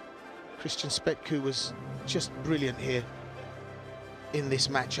Cristian Spectu was just brilliant here in this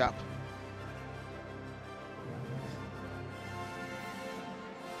matchup.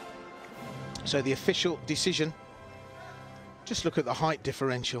 So the official decision, just look at the height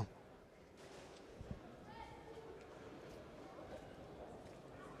differential.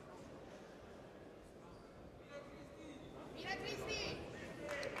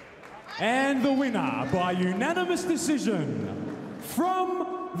 And the winner by unanimous decision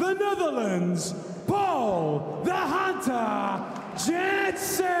from the Netherlands, Paul the Hunter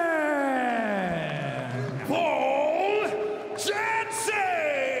Jansen. Paul Jansen!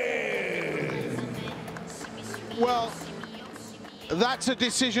 Well, that's a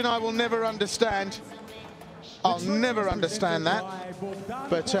decision I will never understand. I'll never understand that.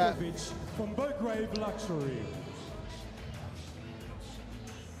 But from Belgrade Luxury.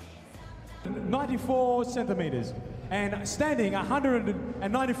 94 centimeters and standing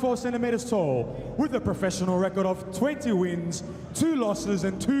 194 centimeters tall with a professional record of 20 wins, 2 losses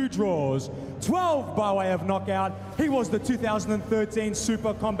and 2 draws, 12 by way of knockout. He was the 2013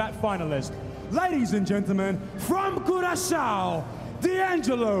 Super Combat finalist. Ladies and gentlemen, from Curaçao,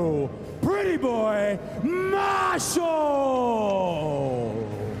 D'Angelo, Pretty Boy, Marshall.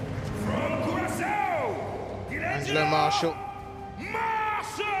 From Curaçao, Angelo Marshall.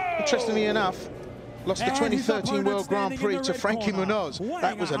 Interestingly enough, lost the 2013 World Grand Prix to Frankie Munoz.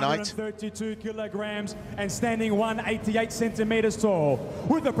 That was a night. 132 kilograms and standing 188 centimeters tall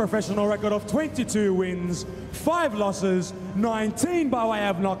with a professional record of 22 wins, 5 losses, 19 by way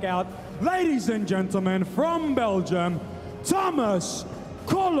of knockout. Ladies and gentlemen, from Belgium, Thomas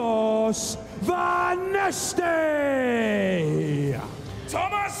Kolos Vanneste.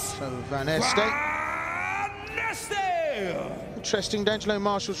 Thomas Vanneste. Vanneste. Interesting, D'Angelo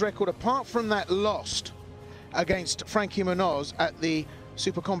Marshall's record, apart from that lost against Frankie Munoz at the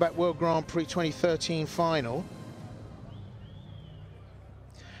Super Combat World Grand Prix 2013 final,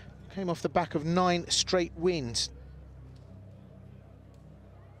 came off the back of 9 straight wins.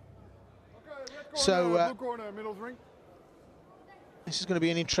 So this is going to be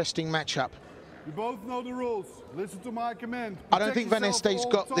an interesting matchup. You both know the rules. Listen to my command. I don't think Vanneste's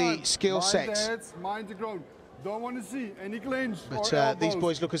got the skill sets. Mind the ground. Don't want to see any clinch. But these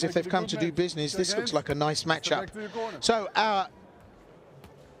boys look as if they've come to do business. This looks like a nice matchup. So our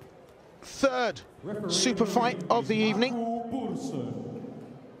third super fight of the evening.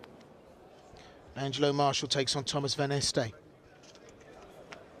 Angelo Marshall takes on Thomas Vanneste.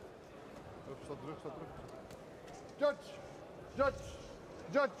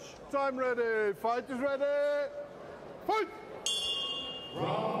 Judge, time ready. Fight is ready. Fight!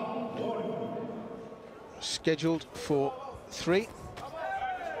 Scheduled for 3.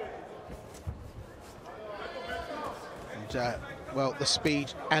 And, well, the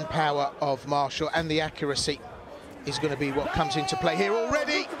speed and power of Marshall and the accuracy is going to be what comes into play here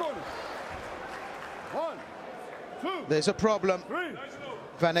already. 1, 2, there's a problem. 3.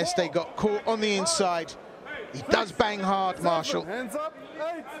 Vanneste got caught on the inside. He does bang hard, Marshall. Hands up,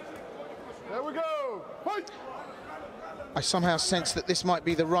 8. There we go. Fight! I somehow sense that this might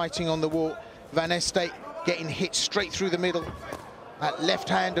be the writing on the wall. Vanneste getting hit straight through the middle. That left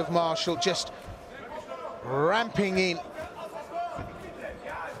hand of Marshall just ramping in.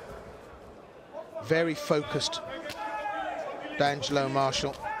 Very focused, D'Angelo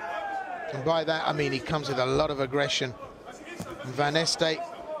Marshall. And by that, I mean he comes with a lot of aggression. And Vanneste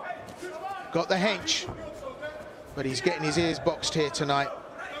got the hench, but he's getting his ears boxed here tonight.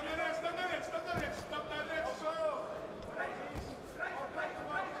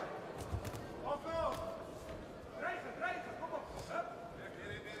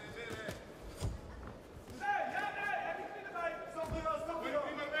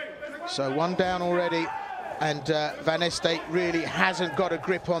 So one down already, and Vanneste really hasn't got a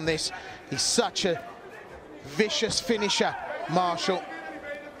grip on this. He's such a vicious finisher, Marshall.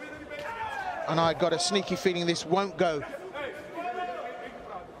 And I got a sneaky feeling this won't go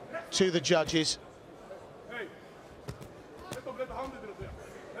to the judges.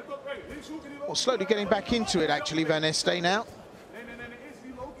 Well, slowly getting back into it, actually, Vanneste now.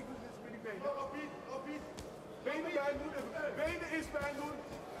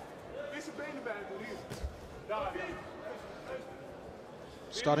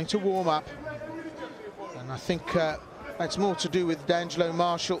 Starting to warm up. And I think that's more to do with D'Angelo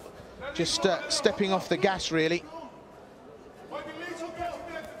Marshall just stepping off the gas, really.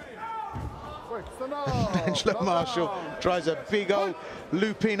 D'Angelo Marshall tries a big old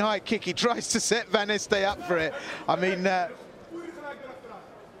loop-in high kick. He tries to set Vanneste up for it. I mean, that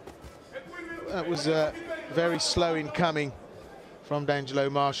was very slow in coming from D'Angelo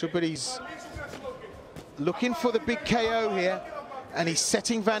Marshall, but he's looking for the big KO here, and he's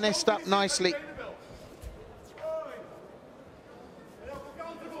setting Vanneste up nicely.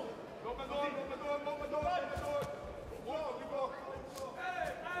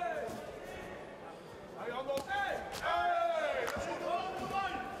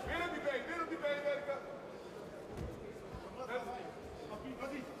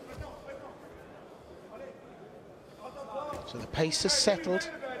 So the pace has settled.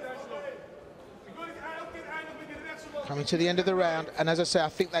 Coming to the end of the round, and as I say, I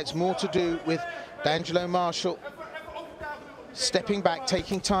think that's more to do with D'Angelo Marshall stepping back,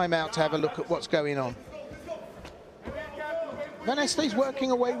 taking time out to have a look at what's going on. Vanneste's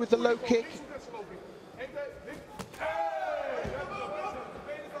working away with the low kick.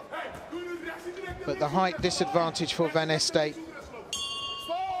 But the height disadvantage for Vanneste.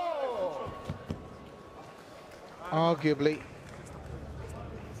 Arguably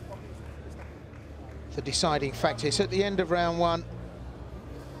the deciding factor. It's at the end of round one.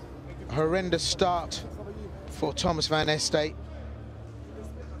 Horrendous start for Thomas Vanneste.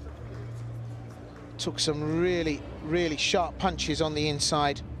 Took some really, really sharp punches on the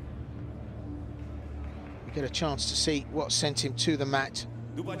inside. We get a chance to see what sent him to the mat.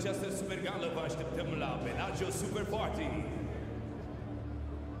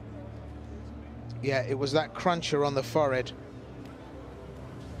 Yeah, it was that cruncher on the forehead.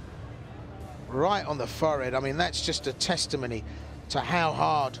 Right on the forehead. I mean, that's just a testimony to how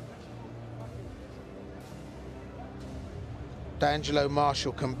hard D'Angelo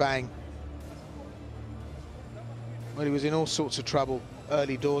Marshall can bang. Well, he was in all sorts of trouble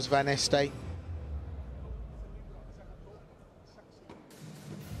early doors, Vanneste.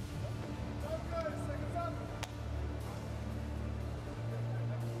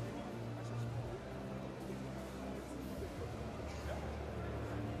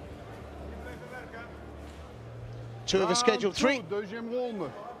 Two of a scheduled three. Deuxième ronde.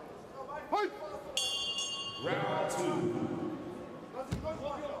 Round two.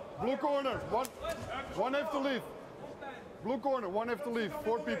 Blue corner, one have to leave. Blue corner, one have to leave.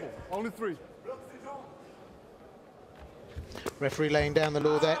 4 people, only 3. Referee laying down the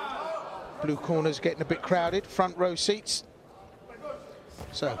law there. Blue corner's getting a bit crowded. Front row seats.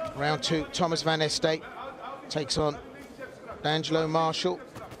 So round two, Thomas Vanneste takes on D'Angelo Marshall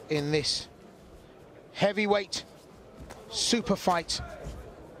in this heavyweight super fight.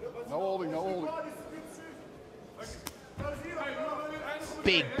 No holding, no holding.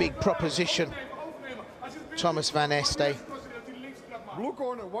 Big, big proposition, Thomas Vanneste. Blue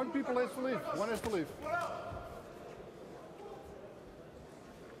corner, 1 people has to leave. 1 has to leave.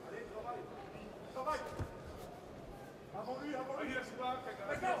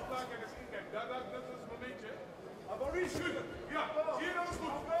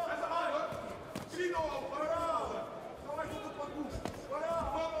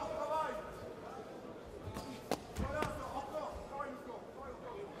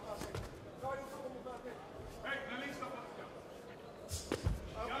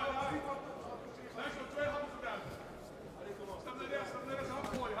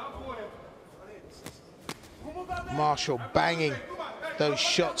 Marshall banging those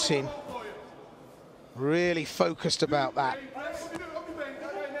shots in. Really focused about that.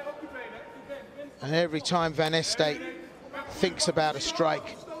 And every time Vanneste thinks about a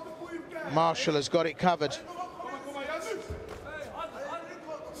strike, Marshall has got it covered.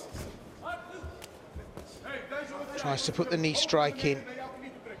 Tries to put the knee strike in.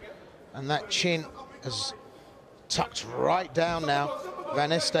 And that chin has tucked right down now.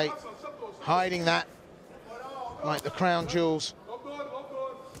 Vanneste hiding that like the crown jewels.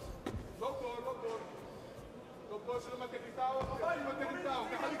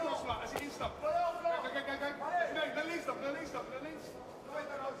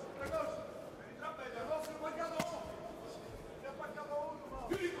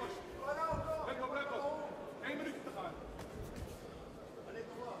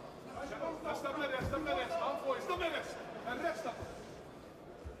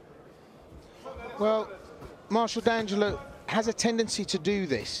 Well, Marshall D'Angelo has a tendency to do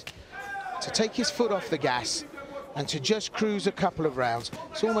this, to take his foot off the gas and to just cruise a couple of rounds.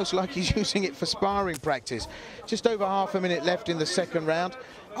 It's almost like he's using it for sparring practice. Just over half a minute left in the second round.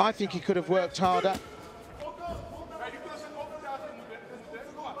 I think he could have worked harder.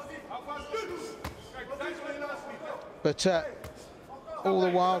 But all the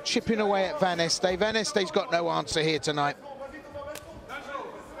while chipping away at Vanneste. Vanneste's got no answer here tonight.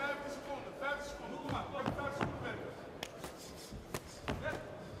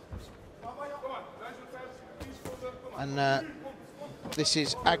 And this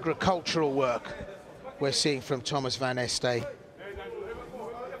is agricultural work we're seeing from Thomas Vanneste.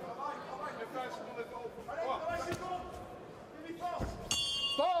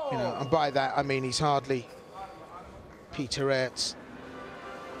 You know, and by that I mean he's hardly Peter Ertz.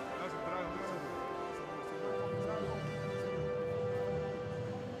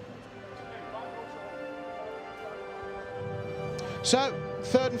 So,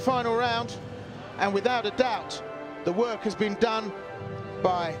 third and final round, and without a doubt, the work has been done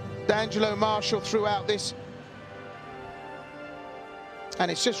by D'Angelo Marshall throughout this. And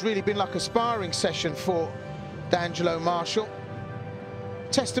it's just really been like a sparring session for D'Angelo Marshall.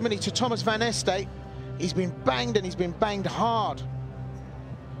 Testimony to Thomas Vanneste. He's been banged, and he's been banged hard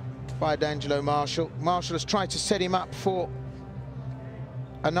by D'Angelo Marshall. Marshall has tried to set him up for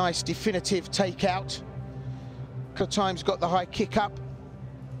a nice definitive takeout. A couple of times got the high kick up.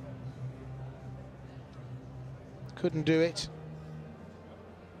 Couldn't do it.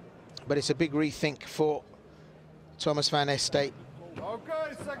 But it's a big rethink for Thomas Vanneste.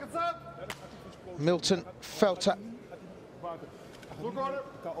 Okay, seconds up. Milton Felter Blue corner.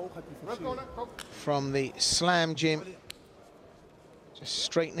 Red corner. Go. from the Slam Gym. Just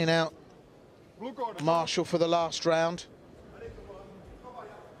straightening out Blue corner. Marshall for the last round.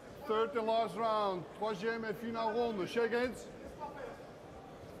 Third and last round. Troisième et finale ronde. Shake hands.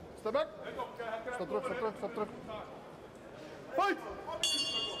 Step back. Stap terug, stap terug, stap terug. Fight!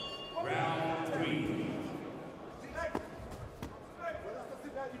 Round 3.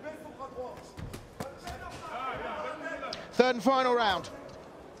 Third and final round.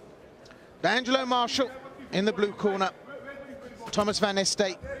 D'Angelo Marshall in the blue corner. Thomas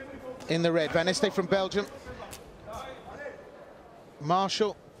Vanneste in the red. Vanneste from Belgium.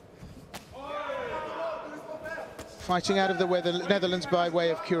 Marshall fighting out of the Netherlands by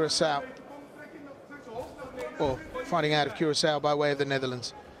way of Curacao. Or fighting out of Curacao by way of the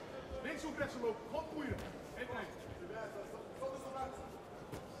Netherlands.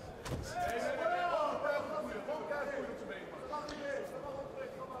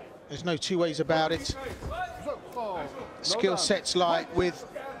 There's no two ways about it. Skill sets lie with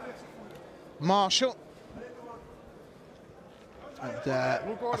Marshall. And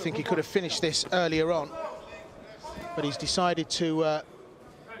I think he could have finished this earlier on, but he's decided to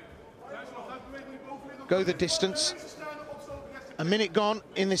go the distance. A minute gone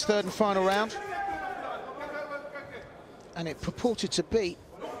in this third and final round, and it purported to be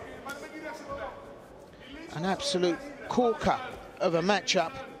an absolute corker of a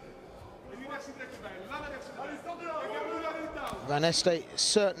matchup. Vanneste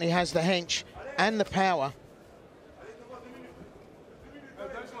certainly has the hench and the power.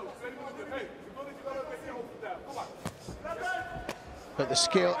 But the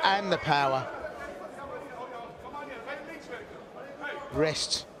skill and the power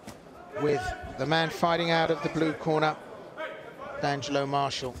rests with the man fighting out of the blue corner, D'Angelo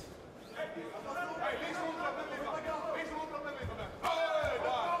Marshall.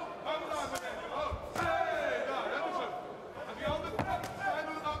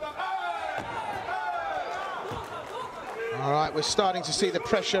 All right, we're starting to see the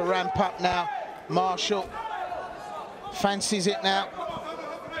pressure ramp up now. Marshall fancies it now.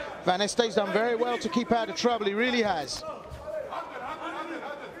 Vanneste's done very well to keep out of trouble, he really has.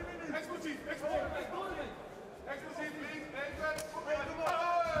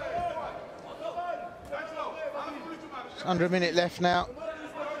 It's under a minute left now.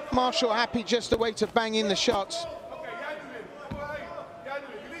 Marshall happy just a way to bang in the shots.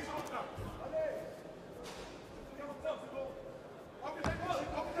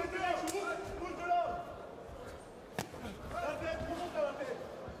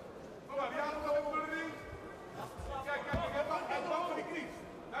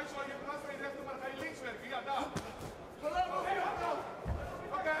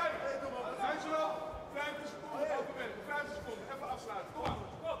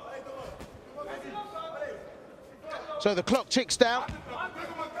 So the clock ticks down,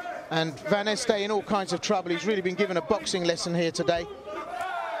 and Vanneste in all kinds of trouble. He's really been given a boxing lesson here today.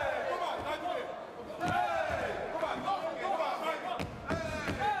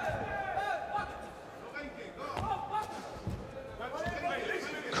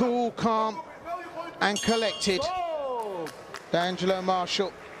 Cool, calm, and collected. D'Angelo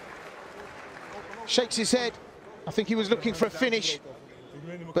Marshall shakes his head. I think he was looking for a finish,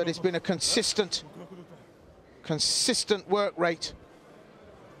 but it's been a consistent work rate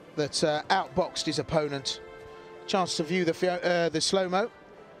that outboxed his opponent. Chance to view the slow-mo.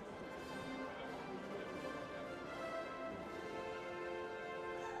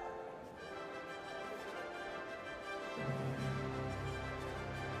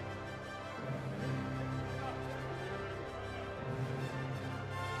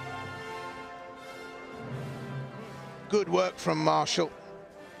 Good work from Marshall.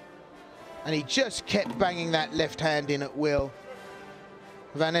 And he just kept banging that left hand in at will.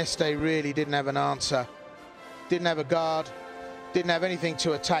 Vanneste really didn't have an answer. Didn't have a guard. Didn't have anything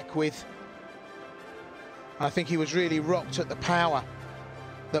to attack with. I think he was really rocked at the power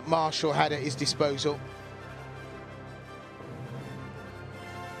that Marshall had at his disposal.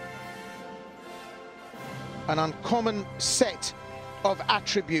 An uncommon set of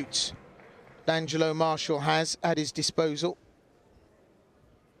attributes D'Angelo Marshall has at his disposal.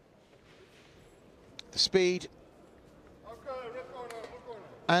 The speed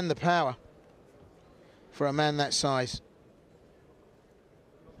and the power for a man that size.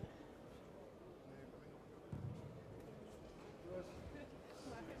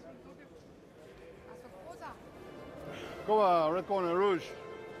 Go on, red corner, rouge.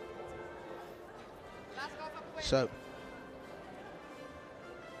 So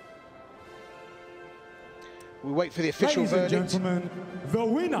we wait for the official verdict. Ladies and gentlemen, the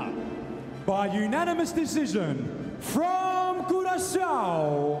winner by unanimous decision from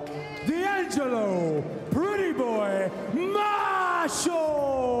Curaçao, D'Angelo Pretty Boy Marshall.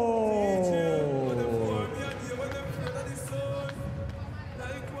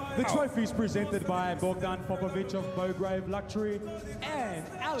 The trophy is presented by Bogdan Popovic of Bograve Luxury and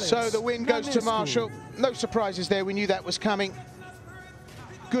Alex. So the win goes to Marshall. No surprises there, we knew that was coming.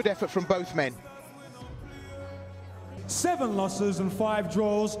 Good effort from both men. 7 losses and 5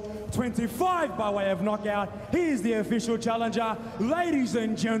 draws, 25 by way of knockout. He is the official challenger. Ladies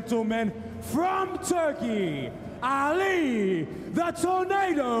and gentlemen, from Turkey, Ali the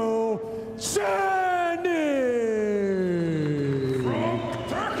Tornado Cenik. From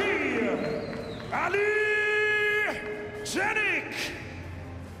Turkey, Ali Cenik.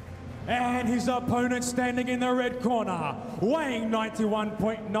 And his opponent standing in the red corner, weighing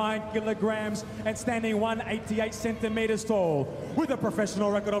 91.9 kilograms and standing 188 centimeters tall, with a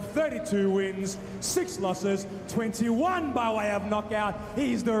professional record of 32 wins, 6 losses, 21 by way of knockout.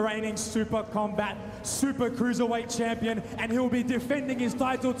 He's the reigning Super Combat Super Cruiserweight champion, and he'll be defending his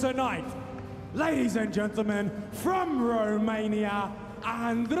title tonight. Ladies and gentlemen, from Romania,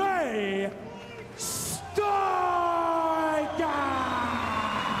 Andrei Stoica.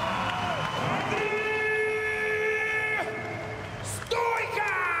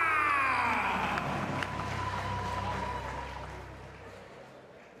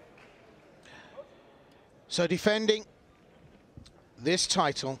 So defending this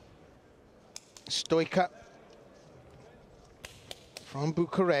title, Stoica from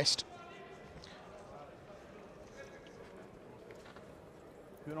Bucharest.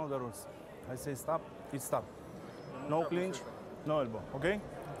 You know the rules. I say stop, it's stop. No clinch, no elbow, okay?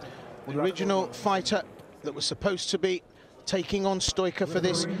 The original fighter that was supposed to be taking on Stoica for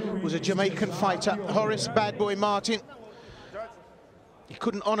this was a Jamaican fighter, Horace Bad Boy Martin. He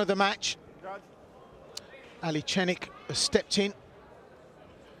couldn't honor the match. Ali Cenik has stepped in.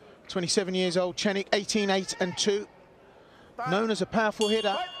 27 years old, Cenik, 18-8-2. Known as a powerful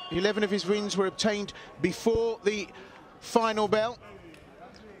hitter. 11 of his wins were obtained before the final bell.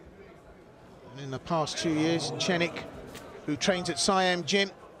 And in the past 2 years, Cenik, who trains at Siam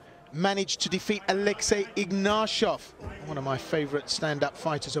Gym, managed to defeat Alexei Ignashov, one of my favorite stand-up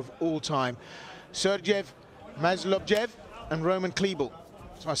fighters of all time, Sergeyev Maslobjev and Roman Kleebel.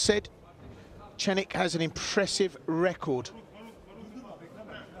 So I said, Cenik has an impressive record.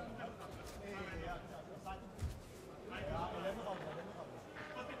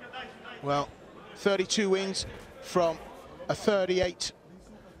 Well, 32 wins from a 38,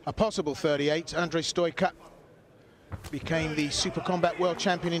 a possible 38. Andrei Stoica became the Super Combat World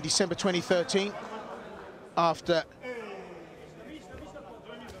Champion in December 2013 after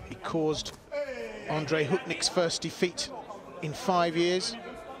he caused Andrei Huknik's first defeat in 5 years.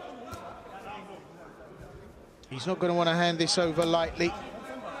 He's not going to want to hand this over lightly.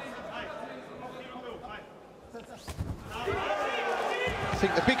 I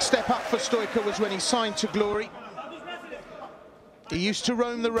think the big step up for Stoica was when he signed to Glory. He used to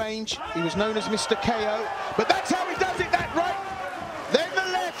roam the range. He was known as Mr. KO, but that's how he does it, that right. Then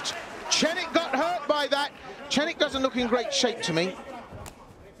the left. Cenik got hurt by that. Cenik doesn't look in great shape to me.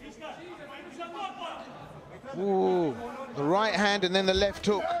 Ooh, the right hand and then the left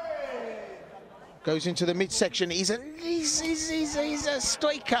hook. Goes into the midsection. He's a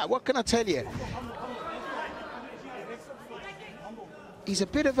Stoica. What can I tell you? He's a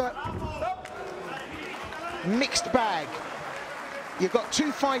bit of a mixed bag. You've got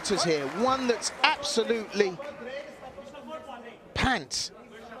two fighters here. One that's absolutely pants,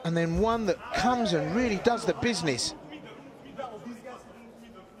 and then one that comes and really does the business.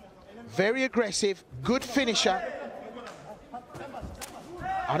 Very aggressive, good finisher.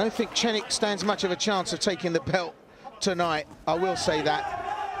 I don't think Cenik stands much of a chance of taking the belt tonight. I will say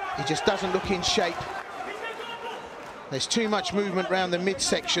that. He just doesn't look in shape. There's too much movement around the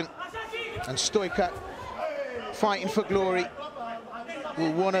midsection, and Stoica, fighting for glory,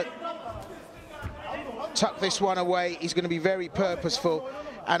 will want to tuck this one away. He's going to be very purposeful,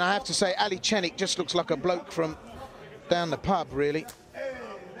 and I have to say, Ali Cenik just looks like a bloke from down the pub, really.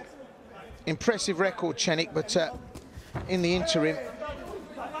 Impressive record, Cenik, but in the interim,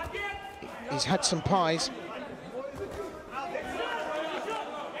 he's had some pies.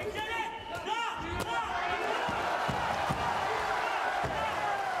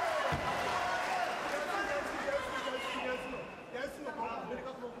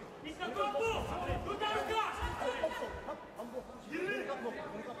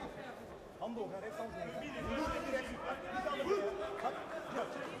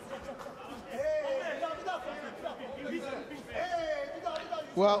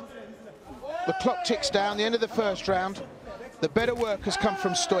 Well, the clock ticks down, the end of the first round. The better work has come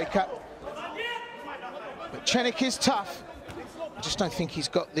from Stoica. But Cenik is tough. I just don't think he's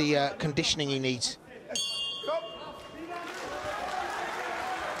got the conditioning he needs.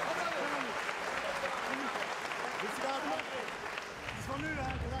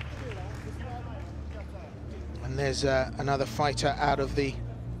 And there's another fighter out of the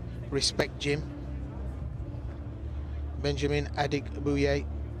Respect gym. Benjamin Adigbouye.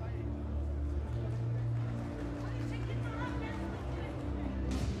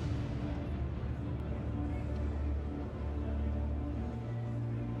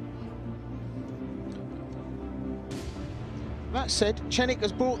 That said, Cenik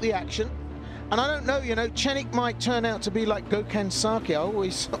has brought the action, and I don't know, you know, Cenik might turn out to be like Gokhan Saki. I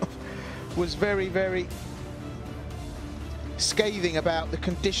always sort of was very, very scathing about the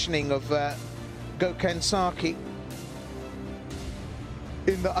conditioning of Gokhan Saki,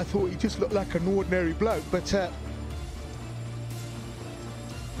 in that I thought he just looked like an ordinary bloke, but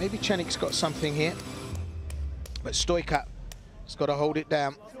maybe Cenik's got something here. But Stoica has got to hold it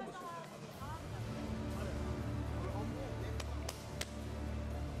down.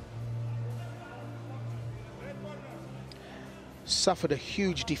 Suffered a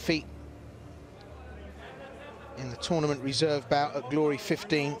huge defeat in the tournament reserve bout at Glory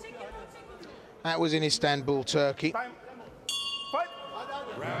 15. That was in Istanbul, Turkey.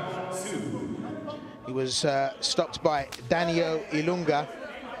 He was stopped by Danio Ilunga.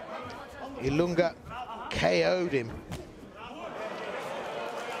 Ilunga KO'd him.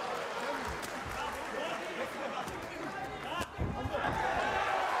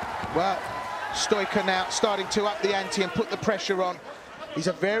 Well, Stoica now starting to up the ante and put the pressure on. He's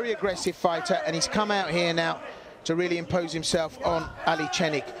a very aggressive fighter, and he's come out here now to really impose himself on Ali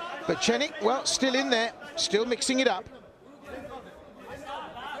Cenik. But Cenik, well, still in there, still mixing it up.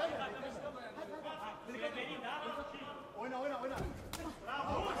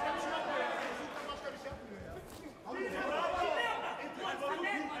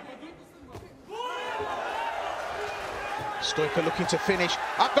 Stoica looking to finish.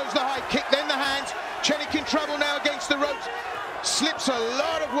 Up goes the high kick, then the hands. Cenik in trouble now against the ropes. Slips a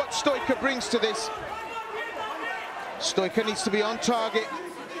lot of what Stoica brings to this. Stoica needs to be on target.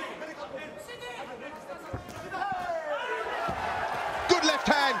 Good left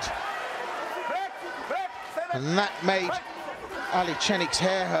hand. And that made Ali Cenik's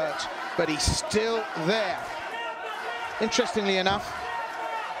hair hurt, but he's still there. Interestingly enough,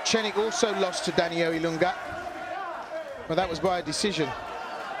 Cenik also lost to Danio Ilunga, but that was by a decision.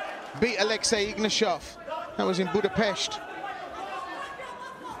 Beat Alexei Ignashov. That was in Budapest.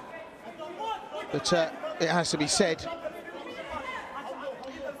 But it has to be said,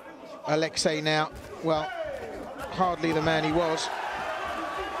 Alexei now, well, hardly the man he was.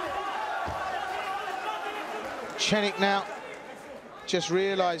 Cenik now just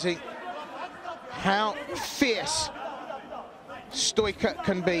realizing how fierce Stoica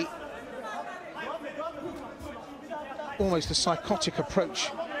can be. Almost a psychotic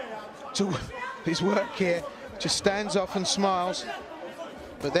approach to his work here. Just stands off and smiles.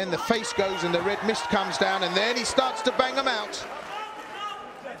 But then the face goes and the red mist comes down, and then he starts to bang them out.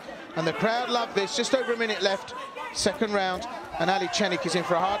 And the crowd love this. Just over a minute left, second round, and Ali Cenik is in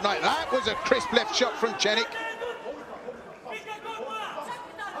for a hard night. That was a crisp left shot from Cenik.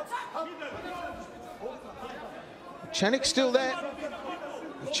 Cenik's still there.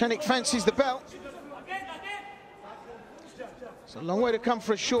 Cenik fancies the belt. It's a long way to come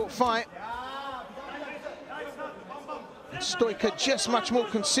for a short fight. Stoica just much more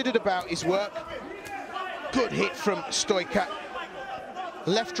considered about his work. Good hit from Stoica.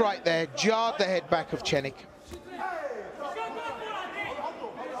 Left, right there, jarred the head back of Cenik.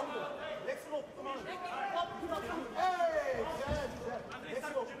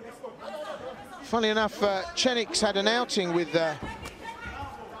 Funnily enough, Cenik's had an outing with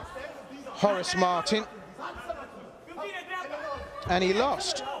Horace Martin, and he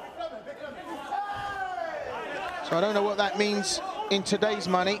lost. So I don't know what that means in today's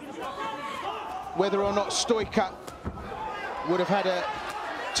money, whether or not Stoica would have had a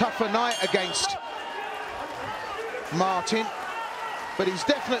tougher night against Martin, but he's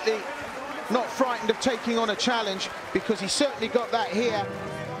definitely not frightened of taking on a challenge, because he certainly got that here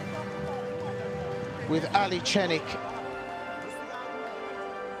with Ali Cenik.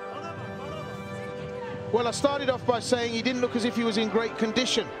 Well, I started off by saying he didn't look as if he was in great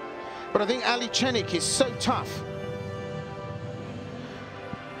condition, but I think Ali Cenik is so tough.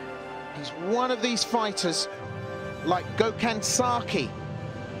 He's one of these fighters like Gökhan Saki.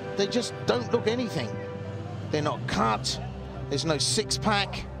 They just don't look anything. They're not cut, there's no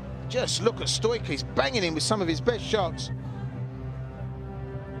six-pack. Just look at Stoica, he's banging him with some of his best shots.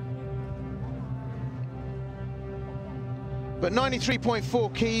 But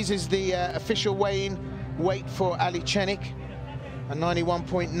 93.4 keys is the official weigh-in weight for Ali Cenik, and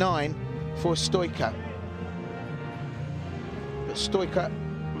 91.9 for Stoica. But Stoica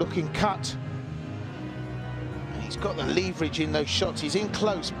looking cut. And he's got the leverage in those shots. He's in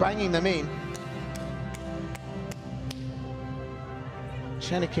close, banging them in.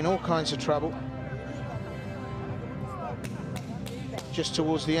 Cenik in all kinds of trouble. Just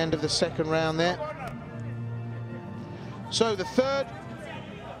towards the end of the second round there. So the third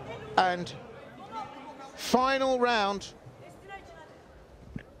and final round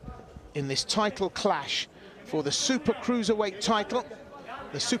in this title clash for the Super Cruiserweight title,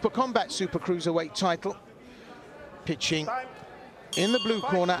 the SUPERKOMBAT Super Cruiserweight title. Pitching in the blue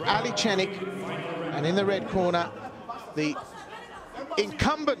corner, Ali Cenik, and in the red corner, the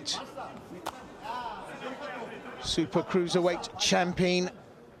incumbent Super Cruiserweight champion,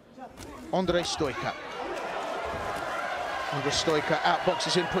 Andrei Stoica. Andrei Stoica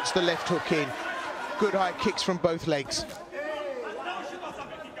outboxes him, puts the left hook in. Good high kicks from both legs.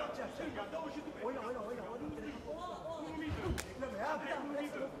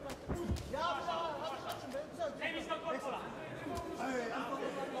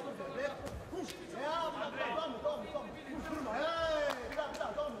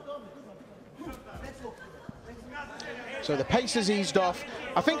 So the pace has eased off.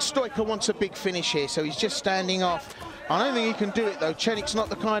 I think Stoica wants a big finish here, so he's just standing off. I don't think he can do it though. Cenik's not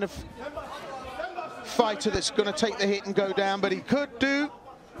the kind of fighter that's going to take the hit and go down, but he could do.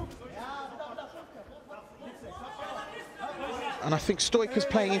 And I think Stoica's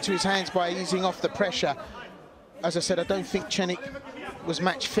playing into his hands by easing off the pressure. As I said, I don't think Cenik was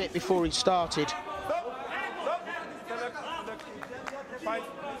match fit before he started.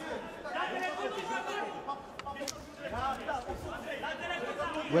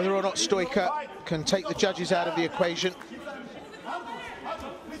 Whether or not Stoica can take the judges out of the equation.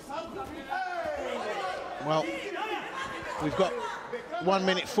 Well, we've got 1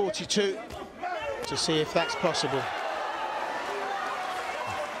 minute 42 to see if that's possible.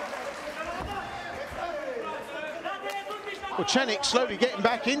 Well, Cenik slowly getting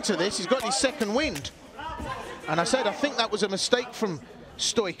back into this. He's got his second wind. And I said, I think that was a mistake from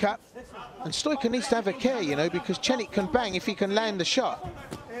Stoica. And Stoica needs to have a care, you know, because Cenik can bang if he can land the shot.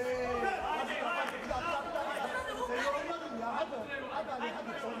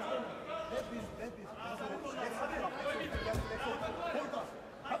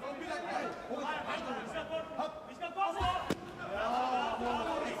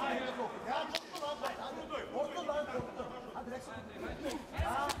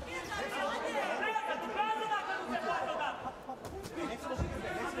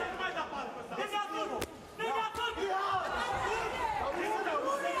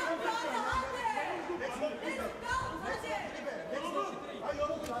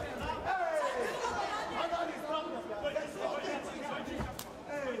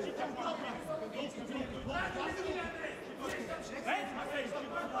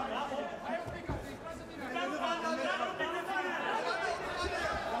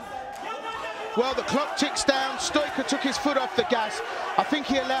 Well, the clock ticks down. Stoica took his foot off the gas. I think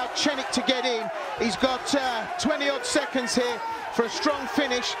he allowed Cenik to get in. He's got 20-odd seconds here for a strong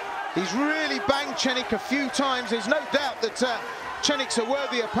finish. He's really banged Cenik a few times. There's no doubt that Cenik's a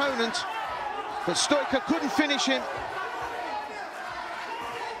worthy opponent, but Stoica couldn't finish him.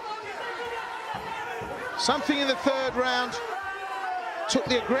 Something in the third round took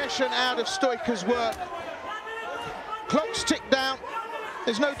the aggression out of Stoica's work. Clock's ticked down.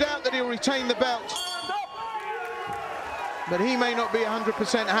 There's no doubt that he'll retain the belt, but he may not be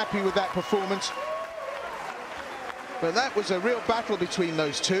 100% happy with that performance. But that was a real battle between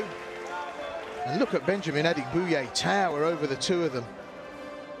those two. And look at Benjamin Adigbuye tower over the two of them.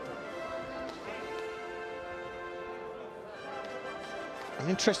 And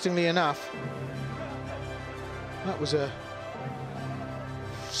interestingly enough, that was a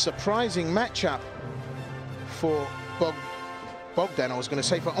surprising matchup for Bogdan, I was going to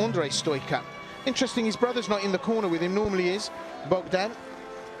say, for Andrei Stoica. Interesting, his brother's not in the corner with him, normally is Bogdan.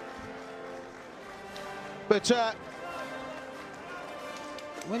 But,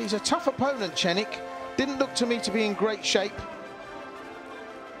 well, he's a tough opponent, Cenik. Didn't look to me to be in great shape.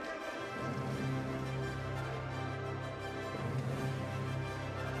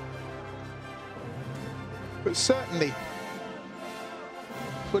 But certainly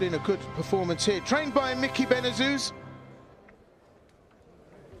put in a good performance here. Trained by Mickey Benazuz.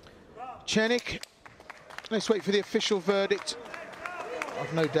 Cenik, let's wait for the official verdict.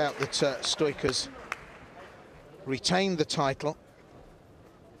 I've no doubt that Stoica's retained the title.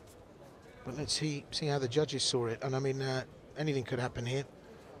 But let's see how the judges saw it. And I mean, anything could happen here.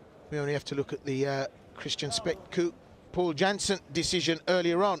 We only have to look at the Cristian Spectu, Paul Jansen decision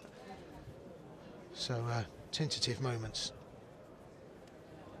earlier on. So, tentative moments.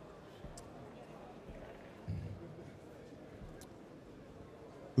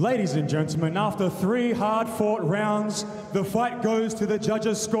 Ladies and gentlemen, after 3 hard-fought rounds, the fight goes to the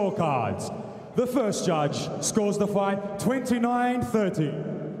judges' scorecards. The first judge scores the fight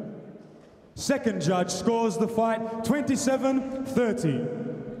 29-30. Second judge scores the fight 27-30.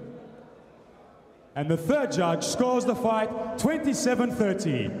 And the third judge scores the fight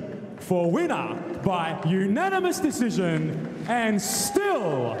 27-30. For winner by unanimous decision, and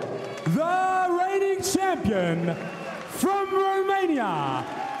still the reigning champion from Romania,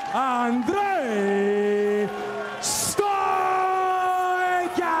 Andrei Stoica!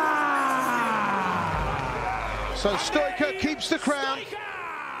 So Stoica keeps the crown.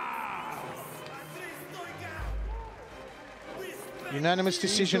 Unanimous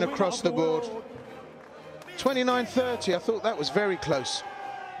decision across the board. 29-30, I thought that was very close.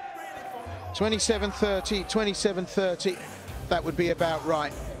 27-30, 27-30, that would be about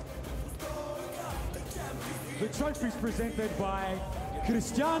right. The trophy is presented by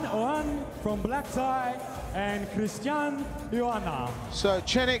Cristian Oan from Black Tie and Cristian Ioana. So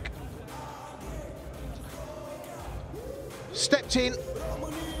Cenik stepped in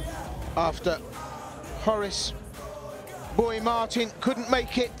after Horace Boy Martin couldn't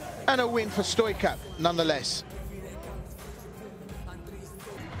make it, and a win for Stoica nonetheless.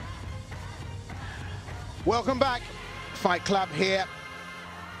 Welcome back, Fight Club here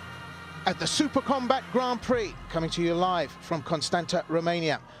at the SUPERKOMBAT Grand Prix, coming to you live from Constanta,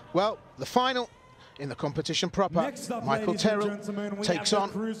 Romania. Well, the final in the competition proper. Up, Michael Terrill takes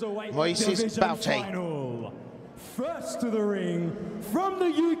on Moisés Baute. First to the ring from the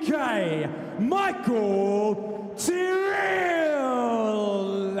UK, Michael Terrill.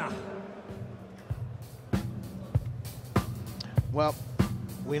 Well,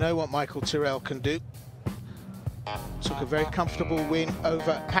 we know what Michael Terrill can do. Took a very comfortable win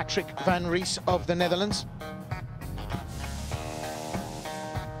over Patrick van Rees of the Netherlands.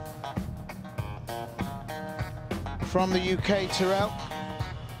 From the UK, Terrill.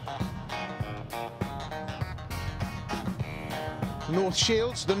 North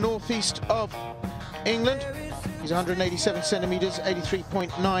Shields, the northeast of England. He's 187 centimeters,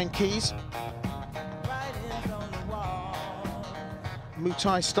 83.9 keys. Muay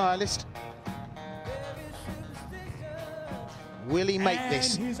Thai stylist. Will he make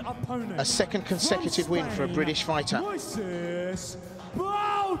this a second consecutive win for a British fighter? Moisés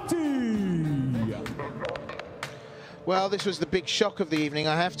Baute. Well, this was the big shock of the evening,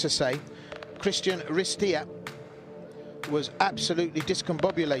 I have to say. Cristian Ristea was absolutely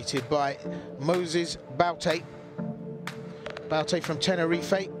discombobulated by Moisés Baute. Baute from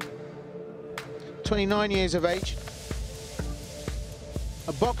Tenerife, 29 years of age.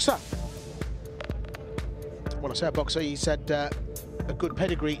 A boxer. When I say a boxer, he's had a good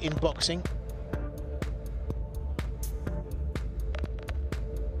pedigree in boxing.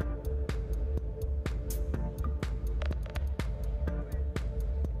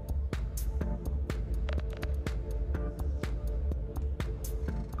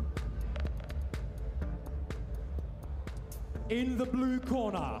 In the blue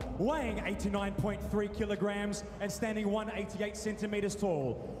corner, weighing 89.3 kilograms and standing 188 centimeters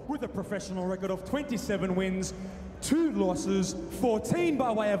tall, with a professional record of 27 wins, 2 losses, 14 by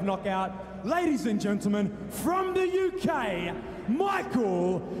way of knockout, ladies and gentlemen, from the UK,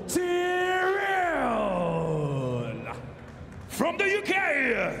 Michael Terrill. From the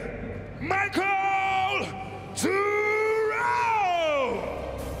UK, Michael Terrill.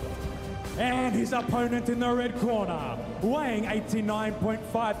 And his opponent in the red corner, weighing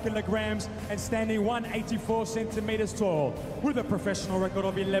 89.5 kilograms and standing 184 centimeters tall, with a professional record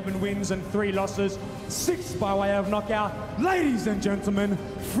of 11 wins and 3 losses, 6 by way of knockout, ladies and gentlemen,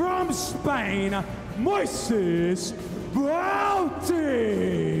 from Spain, Moisés Baute.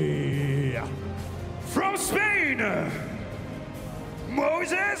 From Spain,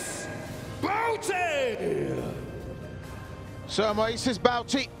 Moisés Baute. So Moisés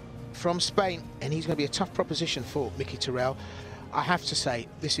Baute from Spain, and he's going to be a tough proposition for Mickey Terrill. I have to say,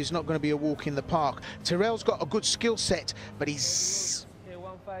 this is not going to be a walk in the park. Terrill's got a good skill set, but he's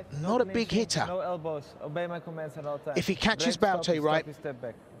not a big hitter. No elbows. Obey my commands at all times. If he catches Baute right, step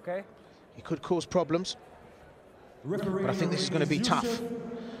back, okay? he could cause problems. But I think this is going to be tough.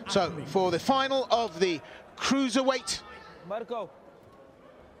 So, for the final of the cruiserweight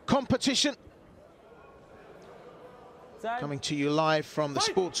competition, coming to you live from the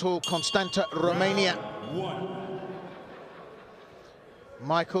Sports Hall, Constanta, Romania.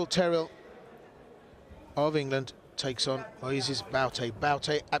 Michael Terrill of England takes on Moisés Baute.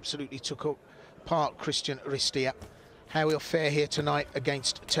 Baute absolutely took apart Cristian Ristea. How he'll fare here tonight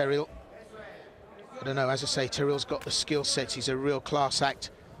against Terrill, I don't know. As I say, Terrill's got the skill set. He's a real class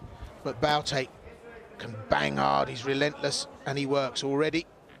act. But Baute can bang hard. He's relentless, and he works already.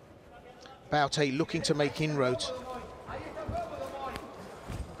 Baute looking to make inroads.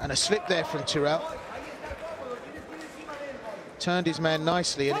 And a slip there from Terrill. Turned his man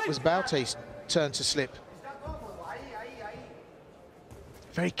nicely, and it was Baute's turn to slip.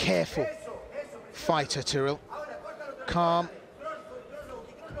 Very careful fighter, Terrill. Calm.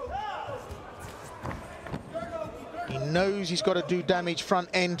 He knows he's got to do damage front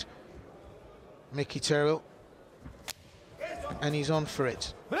end, Mickey Terrill. And he's on for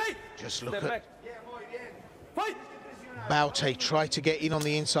it. Just look at Baute try to get in on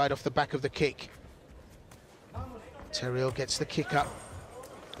the inside off the back of the kick. Terrill gets the kick up,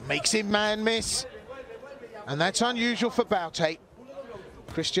 makes him man miss, and that's unusual for Baute.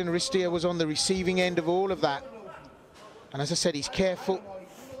 Cristian Ristea was on the receiving end of all of that, and as I said, he's careful.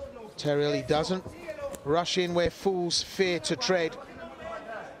 Terrill, he doesn't rush in where fools fear to tread.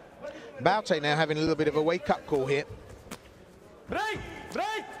 Baute now having a little bit of a wake-up call here.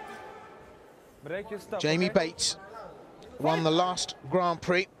 Jamie Bates won the last Grand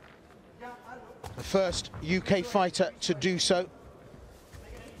Prix, the first UK fighter to do so.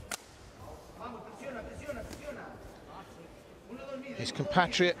 His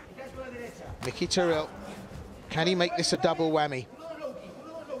compatriot, Mickey Terrill, can he make this a double whammy?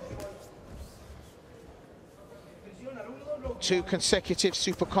 2 consecutive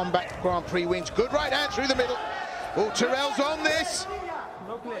SUPERKOMBAT Grand Prix wins. Good right hand through the middle. Oh, Terrill's on this.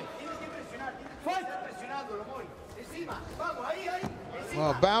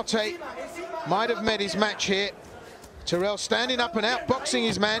 Well, Baute might have met his match here. Terrill standing up and outboxing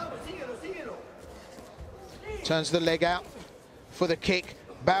his man. Turns the leg out for the kick.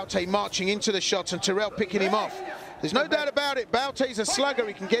 Baute marching into the shots and Terrill picking him off. There's no doubt about it. Baute's a slugger.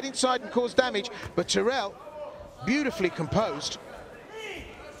 He can get inside and cause damage, but Terrill beautifully composed.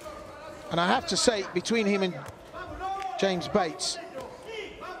 And I have to say, between him and James Bates,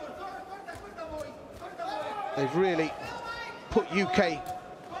 they've really put UK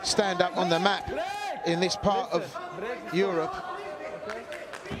stand-up on the map in this part of Europe.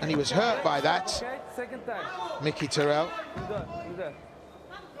 And he was hurt by that, Mickey Terrill.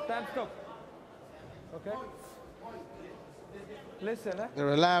 Time stop. Okay. Listen,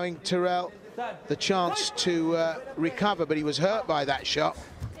 They're allowing Terrill the chance to recover, but he was hurt by that shot.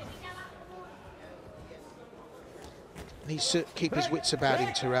 Needs to keep his wits about him,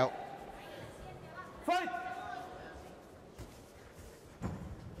 Terrill.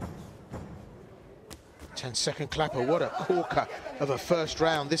 10-second clapper. What a corker of a first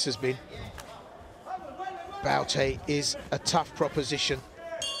round this has been. Baute is a tough proposition.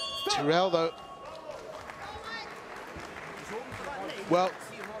 Terrill, though, well,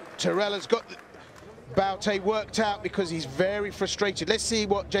 Terrill has got Baute worked out because he's very frustrated. Let's see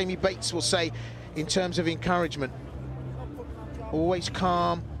what Jamie Bates will say in terms of encouragement. Always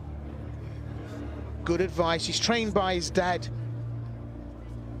calm, good advice. He's trained by his dad,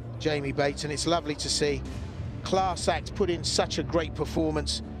 Jamie Bates, and it's lovely to see class act, put in such a great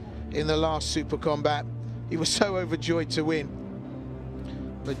performance in the last Super Combat. He was so overjoyed to win.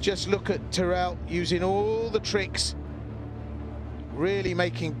 But just look at Terrill using all the tricks, really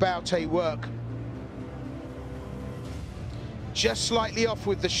making Baute work. Just slightly off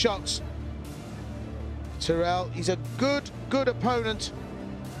with the shots. Terrill, he's a good opponent.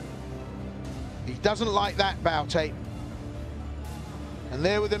 He doesn't like that, Baute. And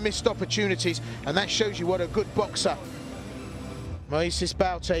there were the missed opportunities, and that shows you what a good boxer Moisés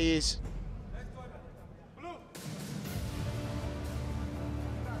Baute is.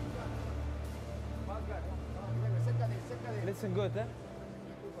 Listen good, eh?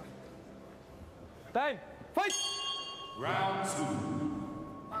 Time! Fight! Round 2.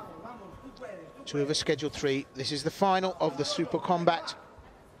 Two of us scheduled 3. This is the final of the Super Combat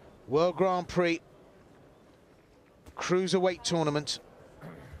World Grand Prix Cruiserweight Tournament.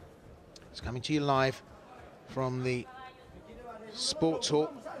 It's coming to you live from the Sports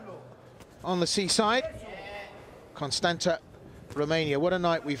Hall on the seaside. Constanta, Romania. What a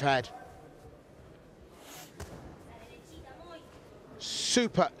night we've had.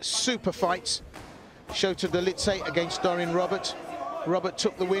 Super fights. Shota Dolidze against Dorin Robert. Robert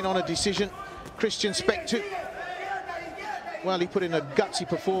took the win on a decision. Cristian Spectu, well, he put in a gutsy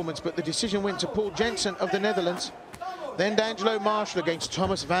performance, but the decision went to Paul Jansen of the Netherlands. Then D'Angelo Marshall against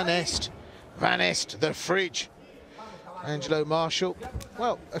Thomas Vanneste. Vanneste, the fridge. Angelo Marshall,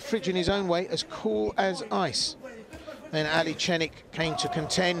 well, a fridge in his own way, as cool as ice. Then Ali Cenik came to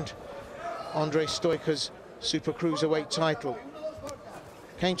contend Andrei Stoica's Super Cruiserweight title.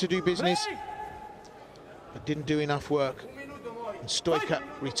 Came to do business, but didn't do enough work. And Stoica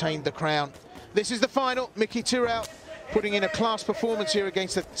retained the crown. This is the final. Mickey Terrill putting in a class performance here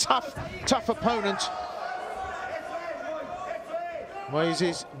against a tough opponent,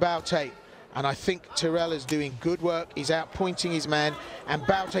 Moisés Baute. And I think Terrill is doing good work. He's outpointing his man, and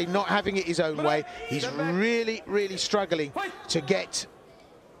Baute not having it his own way. He's really struggling to get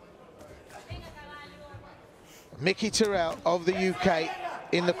Mickey Terrill of the UK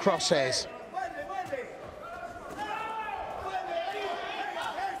in the crosshairs.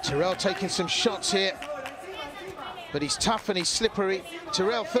 Terrill taking some shots here, but he's tough and he's slippery.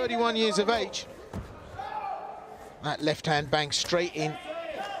 Terrill, 31 years of age. That left hand bang straight in.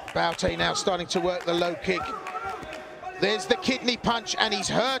 Baute now starting to work the low kick. There's the kidney punch, and he's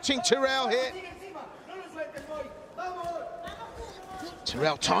hurting Terrill here.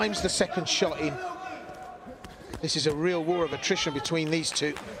 Terrill times the second shot in. This is a real war of attrition between these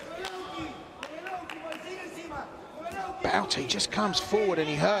two. Baute just comes forward and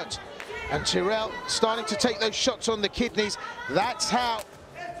he hurts. And Terrill starting to take those shots on the kidneys. That's how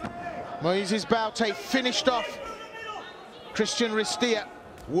Moisés Baute finished off Cristian Ristea,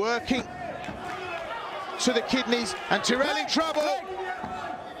 working to the kidneys, and Terrill in trouble.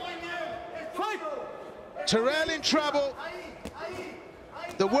 Terrill in trouble.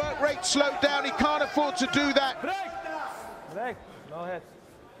 The work rate slowed down. He can't afford to do that. Break. No head.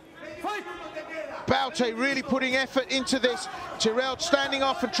 Baute really putting effort into this. Terrill standing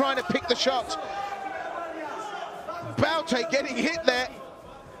off and trying to pick the shot. Baute getting hit there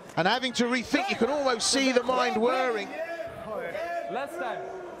and having to rethink. You can almost see the mind whirring. Last time.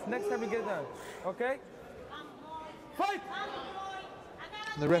 Next time you get done. Okay? Fight!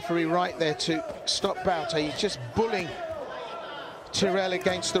 The referee right there to stop Baute. He's just bullying Terrill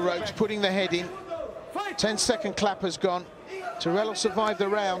against the ropes, putting the head in. 10-second clap has gone. Terrill will survive the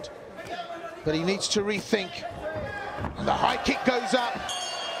round, but he needs to rethink. And the high kick goes up.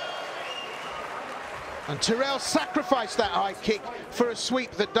 And Terrill sacrificed that high kick for a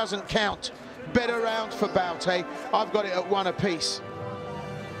sweep that doesn't count. Better round for Baute. I've got it at 1 apiece.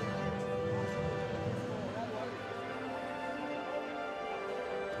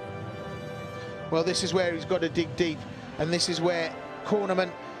 Well, this is where he's got to dig deep, and this is where cornerman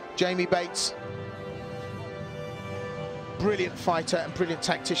Jamie Bates, brilliant fighter and brilliant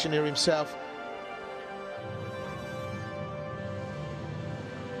tactician here himself.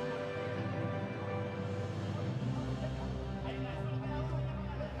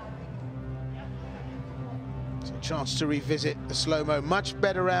 It's a chance to revisit the slow-mo. Much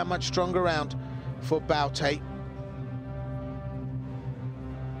better round, much stronger round for Baute.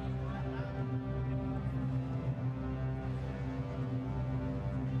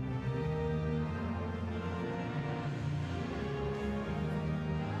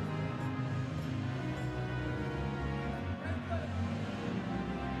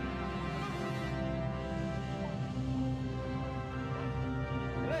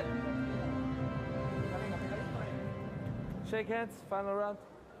 Shake hands, final round.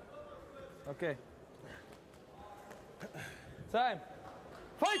 Okay. Time.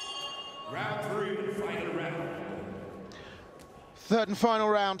 Fight! Round 3, final round. Third and final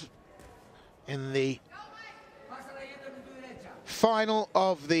round in the final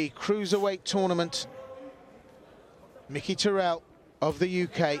of the Cruiserweight tournament. Mickey Terrill of the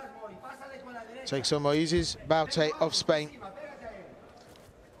UK takes on Moisés Baute of Spain.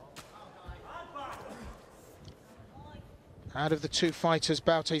 Out of the two fighters,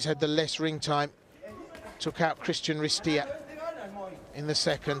 Baute's had the less ring time. Took out Cristian Ristea in the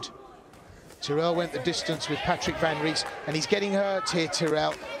second. Terrill went the distance with Patrick Van Rees, and he's getting hurt here,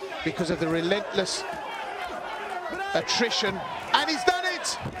 Terrill, because of the relentless attrition. And he's done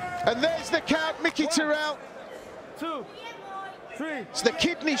it! And there's the count, Mickey Terrill. 2, 3. It's the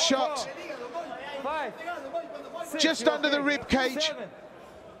kidney shot. 5, 6, Just under the rib cage. 7,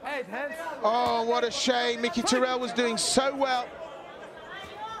 8, hands. Oh, what a shame. Mickey Terrill was doing so well.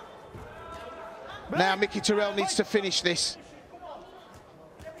 Now Mickey Terrill needs to finish this.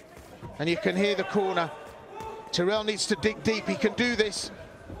 And you can hear the corner. Terrill needs to dig deep. He can do this.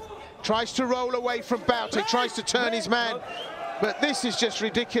 Tries to roll away from Baute, tries to turn his man. But this is just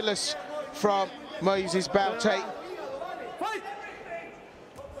ridiculous from Moisés Baute.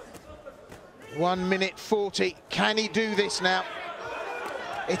 1 minute 40. Can he do this now?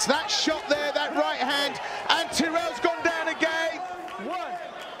 It's that shot there, that right hand, and Terrill's gone down again. 1,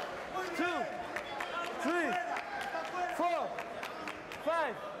 2, 3, 4,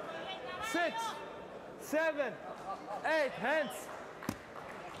 5, 6, 7, 8, hands.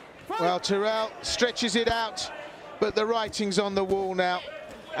 Well, Terrill stretches it out, but the writing's on the wall now.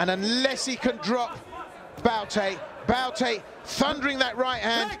 And unless he can drop Baute, Baute thundering that right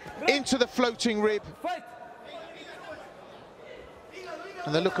hand into the floating rib.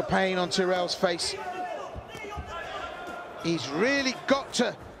 And the look of pain on Terrill's face. He's really got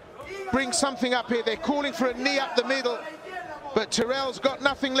to bring something up here. They're calling for a knee up the middle, but Terrill's got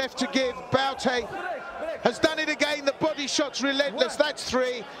nothing left to give. Baute has done it again. The body shot's relentless. That's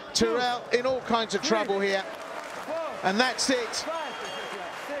 3. Terrill in all kinds of trouble here. And that's it.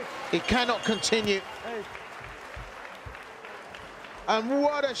 It cannot continue. And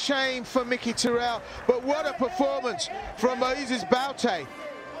what a shame for Mickey Terrill, but what a performance from Moisés Baute.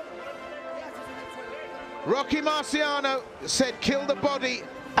 Rocky Marciano said, kill the body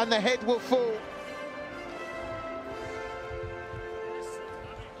and the head will fall.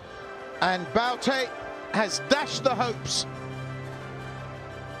 And Baute has dashed the hopes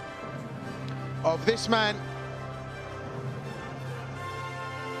of this man,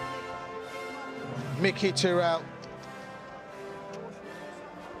 Mickey Terrill.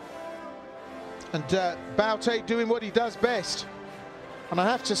 And Baute doing what he does best. And I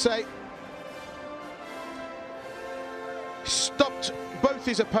have to say, stopped both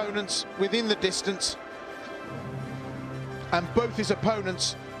his opponents within the distance. And both his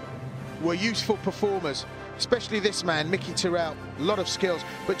opponents were useful performers, especially this man, Mickey Terrill. A lot of skills,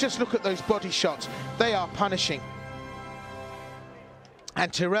 but just look at those body shots. They are punishing. And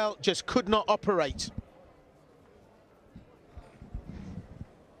Terrill just could not operate.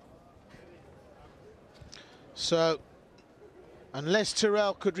 So, unless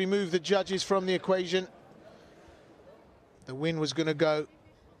Terrill could remove the judges from the equation, the win was going to go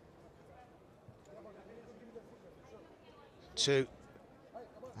to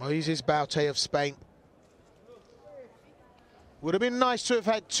Moisés Baute of Spain. Would have been nice to have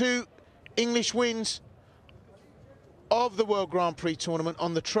had 2 English wins of the World Grand Prix tournament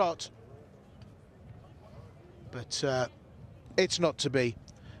on the trot, but it's not to be.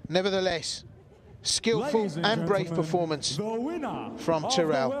 Nevertheless, skillful and brave performance from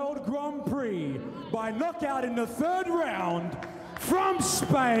Terrill. The World Grand Prix by knockout in the 3rd round from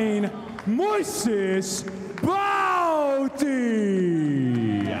Spain, Moisés Baute.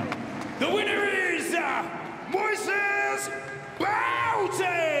 The winner is Moisés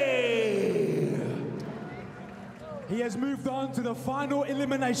Baute. He has moved on to the final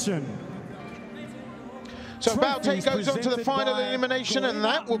elimination. So Baute goes on to the final elimination, and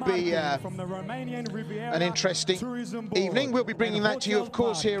that will be an interesting evening. We'll be bringing that to you, of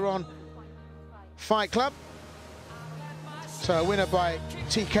course, here on Fight Club. So a winner by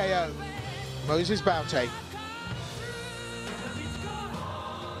TKO, Moisés Baute.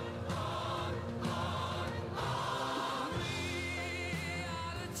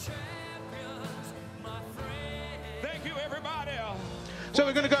 Thank you, everybody. So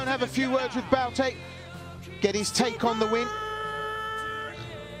we're going to go and have a few words with Baute, get his take on the win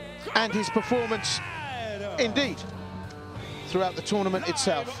and his performance, indeed, throughout the tournament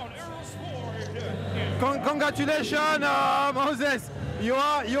itself. Congratulations, Moisés.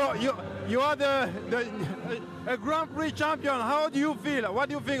 You You are a Grand Prix champion. How do you feel? What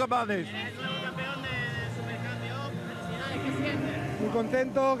do you think about this? Muy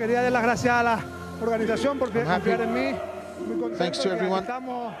contento. Quería dar las gracias a la organización por confiar en mí. Muy contento. Thanks to everyone.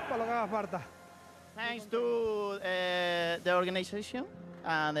 Estamos para lo que haga falta. Thanks to the organization,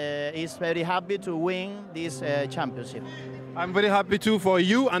 and is very happy to win this championship. I'm very happy too for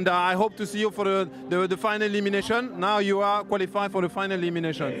you, and I hope to see you for the final elimination. Now you are qualified for the final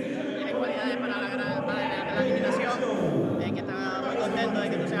elimination.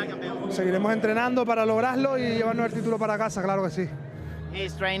 Seguiremos entrenando para lograrlo y llevarnos el título para casa, claro que sí.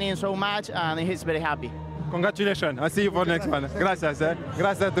 He's training so much and he's very happy. Congratulations. I'll see you for the next one. Gracias, eh?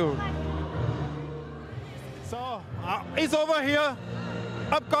 Gracias too. So, it's over here.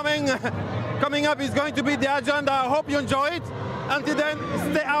 Coming up is going to be the agenda. I hope you enjoy it. Until then,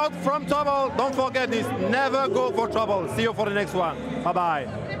 stay out from trouble. Don't forget this. Never go for trouble. See you for the next one. Bye-bye.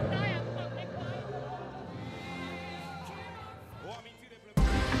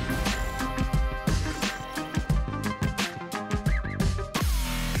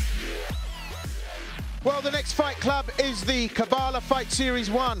 Well, the next fight club is the Kabbalah Fight Series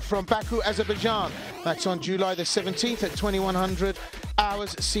 1 from Baku, Azerbaijan. That's on July the 17th at 2100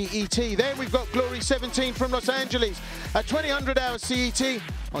 hours CET. Then we've got Glory 17 from Los Angeles at 2000 hours CET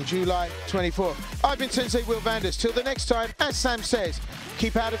on July 24th. I've been Sensei Will Vanneste. Till the next time, as Sam says,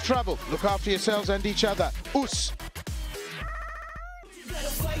 keep out of trouble, look after yourselves and each other. Us.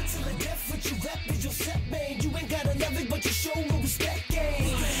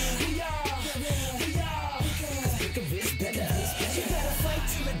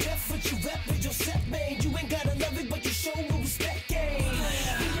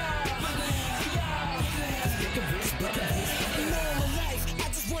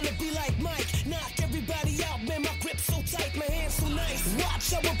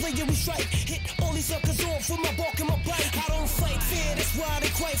 Watch how I play you strike. Hit all these suckers off with my ball.